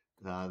 right?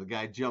 The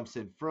guy jumps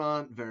in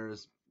front.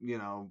 Vera's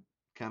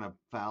kind of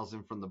fouls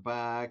him from the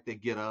back. They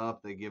get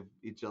up. They give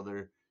each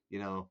other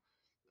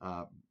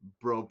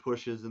bro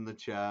pushes in the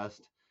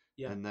chest,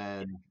 and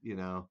then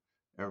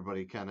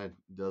everybody kind of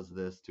does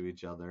this to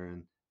each other,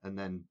 and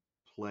then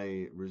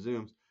play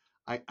resumes.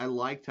 I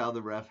liked how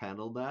the ref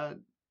handled that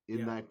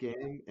in that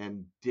game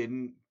and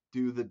didn't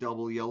do the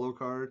double yellow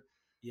card.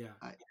 Yeah.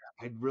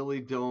 I really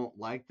don't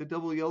like the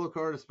double yellow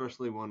card,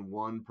 especially when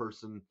one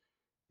person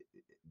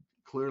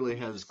clearly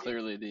has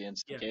clearly the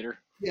instigator.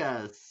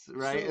 Yes,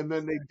 right. And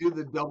then they do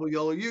the double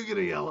yellow. You get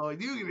a yellow,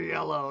 and you get a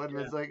yellow, and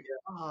it's like,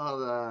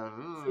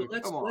 so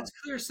let's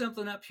clear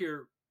something up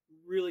here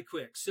really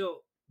quick.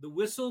 So the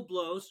whistle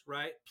blows,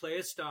 right? Play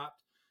is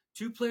stopped.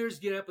 Two players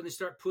get up and they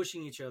start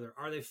pushing each other.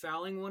 Are they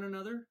fouling one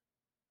another?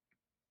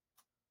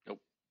 Nope.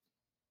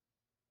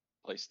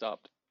 Play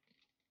stopped.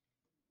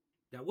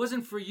 That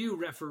wasn't for you,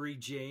 referee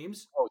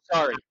James. Oh,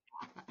 sorry.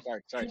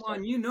 Come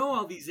on, you know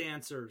all these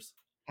answers.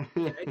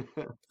 Okay?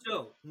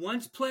 So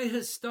once play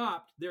has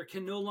stopped, there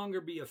can no longer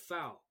be a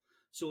foul.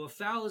 So a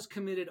foul is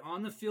committed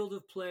on the field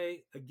of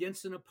play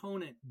against an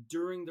opponent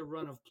during the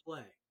run of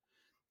play.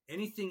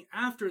 Anything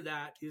after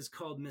that is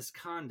called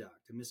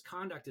misconduct. And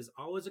misconduct is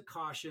always a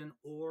caution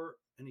or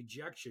an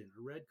ejection,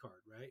 a red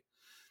card, right?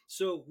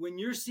 So when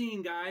you're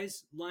seeing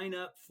guys line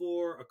up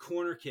for a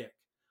corner kick,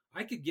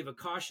 I could give a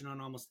caution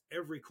on almost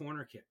every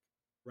corner kick,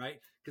 right?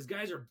 Because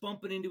guys are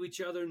bumping into each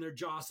other and they're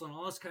jostling,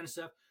 all this kind of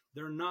stuff.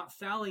 They're not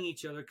fouling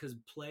each other because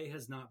play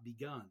has not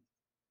begun.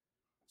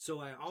 So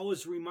I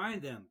always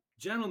remind them,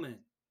 gentlemen,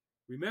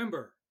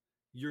 remember,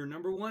 you're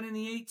number one in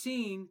the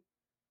 18,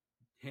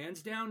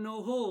 hands down,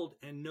 no hold,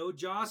 and no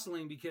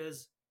jostling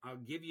because I'll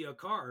give you a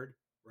card,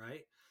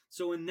 right?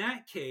 So in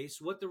that case,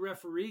 what the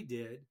referee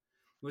did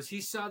was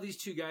he saw these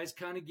two guys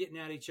kind of getting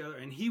at each other,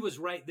 and he was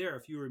right there,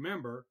 if you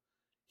remember.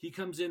 He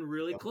comes in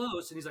really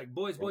close, and he's like,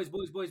 boys, boys,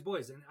 boys, boys,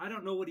 boys. And I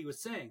don't know what he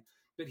was saying,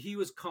 but he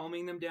was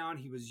calming them down.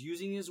 He was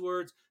using his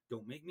words.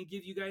 Don't make me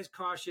give you guys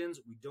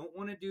cautions. We don't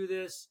want to do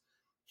this.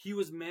 He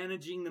was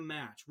managing the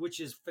match, which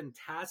is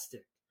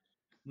fantastic.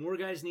 More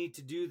guys need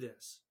to do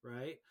this,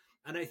 right?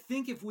 And I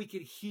think if we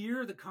could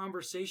hear the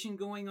conversation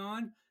going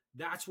on,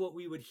 that's what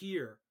we would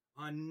hear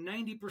on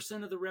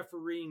 90% of the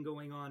refereeing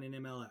going on in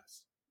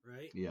MLS,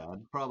 right? Yeah,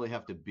 I'd probably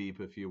have to beep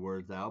a few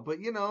words out, but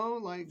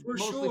like for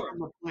mostly sure from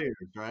the players,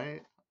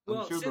 right?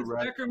 Well, sure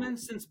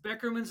since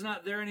Beckerman's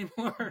not there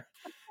anymore,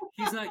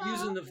 he's not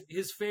using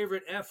his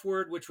favorite F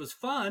word, which was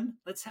fun.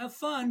 Let's have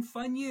fun.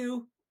 Fun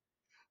you.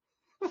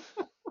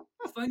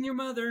 Fun your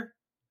mother.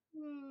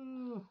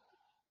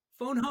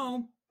 Phone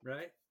home,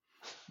 right?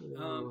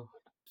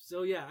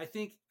 So yeah, I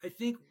think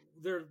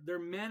they're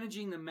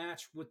managing the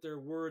match with their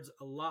words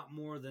a lot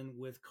more than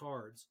with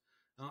cards.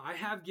 I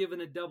have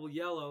given a double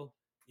yellow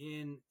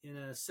in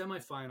a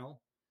semifinal,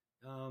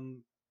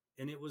 and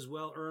it was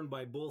well earned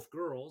by both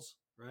girls,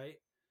 right?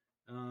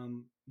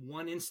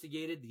 One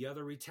instigated, the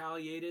other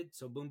retaliated,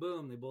 so boom,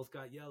 boom, they both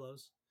got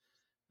yellows.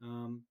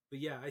 But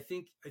yeah, I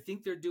think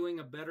they're doing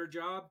a better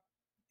job.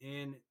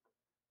 And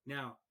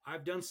now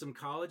I've done some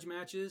college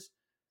matches.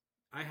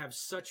 I have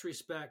such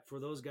respect for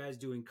those guys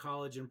doing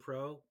college and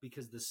pro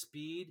because the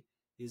speed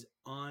is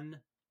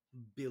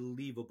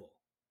unbelievable.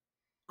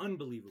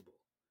 Unbelievable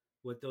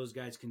what those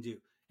guys can do.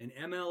 And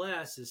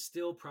MLS is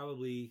still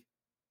probably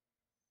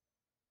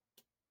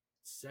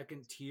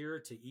second tier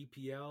to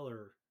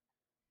EPL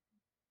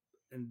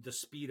and the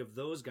speed of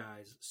those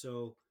guys.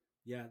 So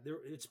yeah,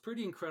 it's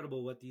pretty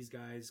incredible what these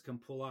guys can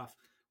pull off.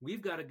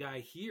 We've got a guy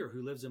here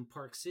who lives in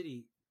Park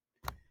City,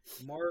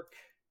 Mark.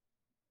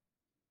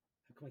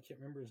 How come I can't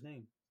remember his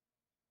name?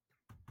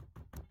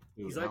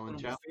 He's like one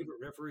of my favorite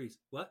referees.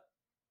 What?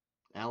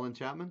 Alan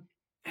Chapman?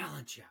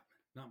 Alan Chapman,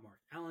 not Mark.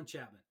 Alan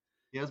Chapman.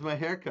 He has my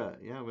haircut.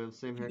 Yeah, we have the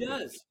same haircut. He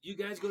does. You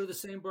guys go to the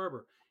same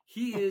barber.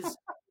 He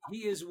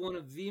is one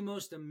of the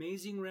most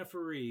amazing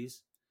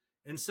referees.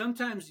 And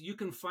sometimes you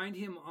can find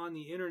him on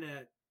the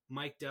internet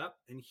mic'd up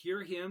and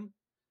hear him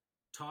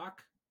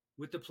talk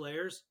with the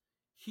players.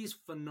 He's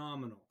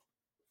phenomenal.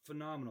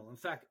 Phenomenal. In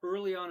fact,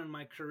 early on in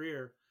my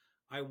career,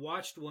 I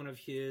watched one of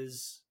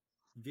his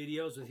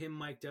videos with him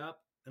mic'd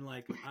up, and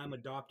like I'm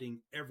adopting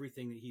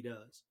everything that he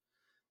does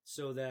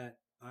so that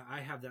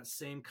I have that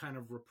same kind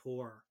of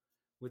rapport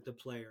with the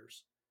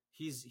players.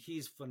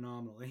 He's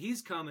phenomenal, and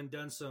he's come and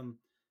done some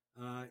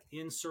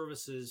in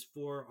services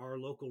for our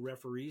local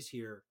referees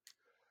here,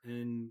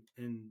 and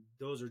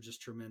those are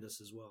just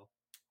tremendous as well.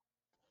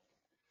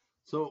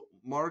 So,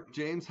 Mark,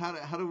 James, how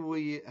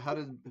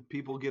do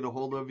people get a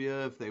hold of you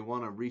if they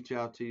want to reach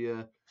out to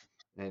you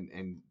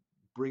and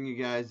bring you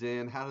guys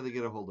in? How do they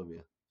get a hold of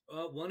you?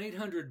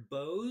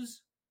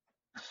 1-800-BOWS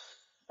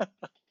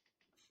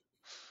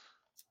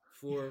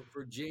for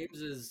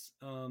James's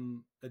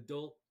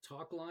adult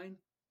talk line.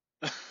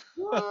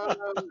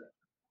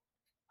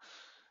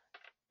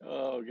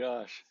 Oh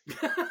gosh.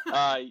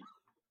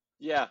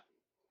 Yeah.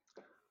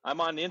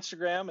 I'm on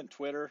Instagram and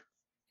Twitter.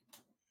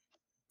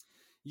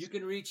 You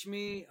can reach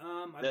me.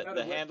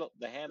 The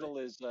handle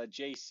is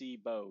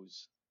JC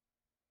Bowes.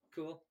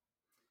 Cool.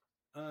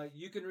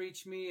 You can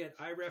reach me at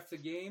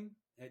IREFthegame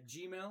at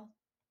Gmail,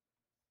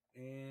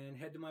 and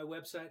head to my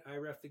website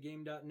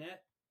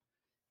irefthegame.net.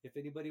 If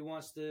anybody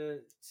wants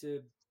to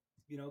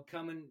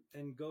come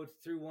and go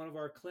through one of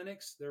our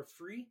clinics, they're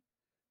free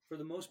for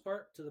the most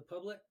part to the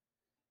public.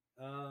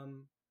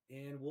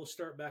 And we'll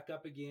start back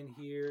up again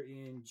here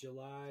in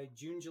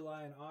June,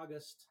 July, and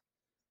August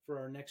for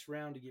our next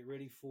round to get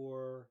ready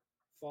for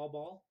fall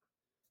ball.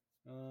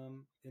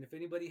 And if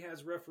anybody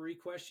has referee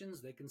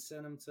questions, they can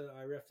send them to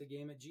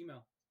irefthegame at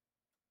Gmail.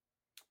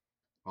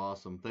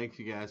 Awesome. Thank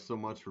you guys so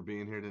much for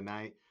being here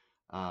tonight.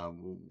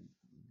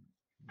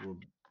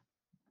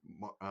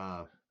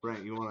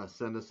 Brent, you want to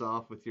send us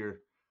off with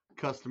your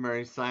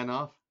customary sign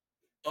off?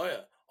 Oh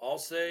yeah, I'll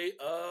say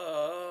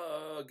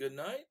good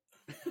night.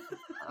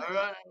 All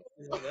right.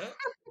 Like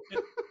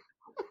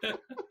that.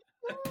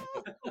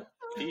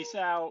 Peace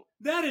out.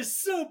 That is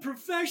so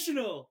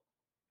professional.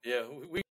 Yeah, we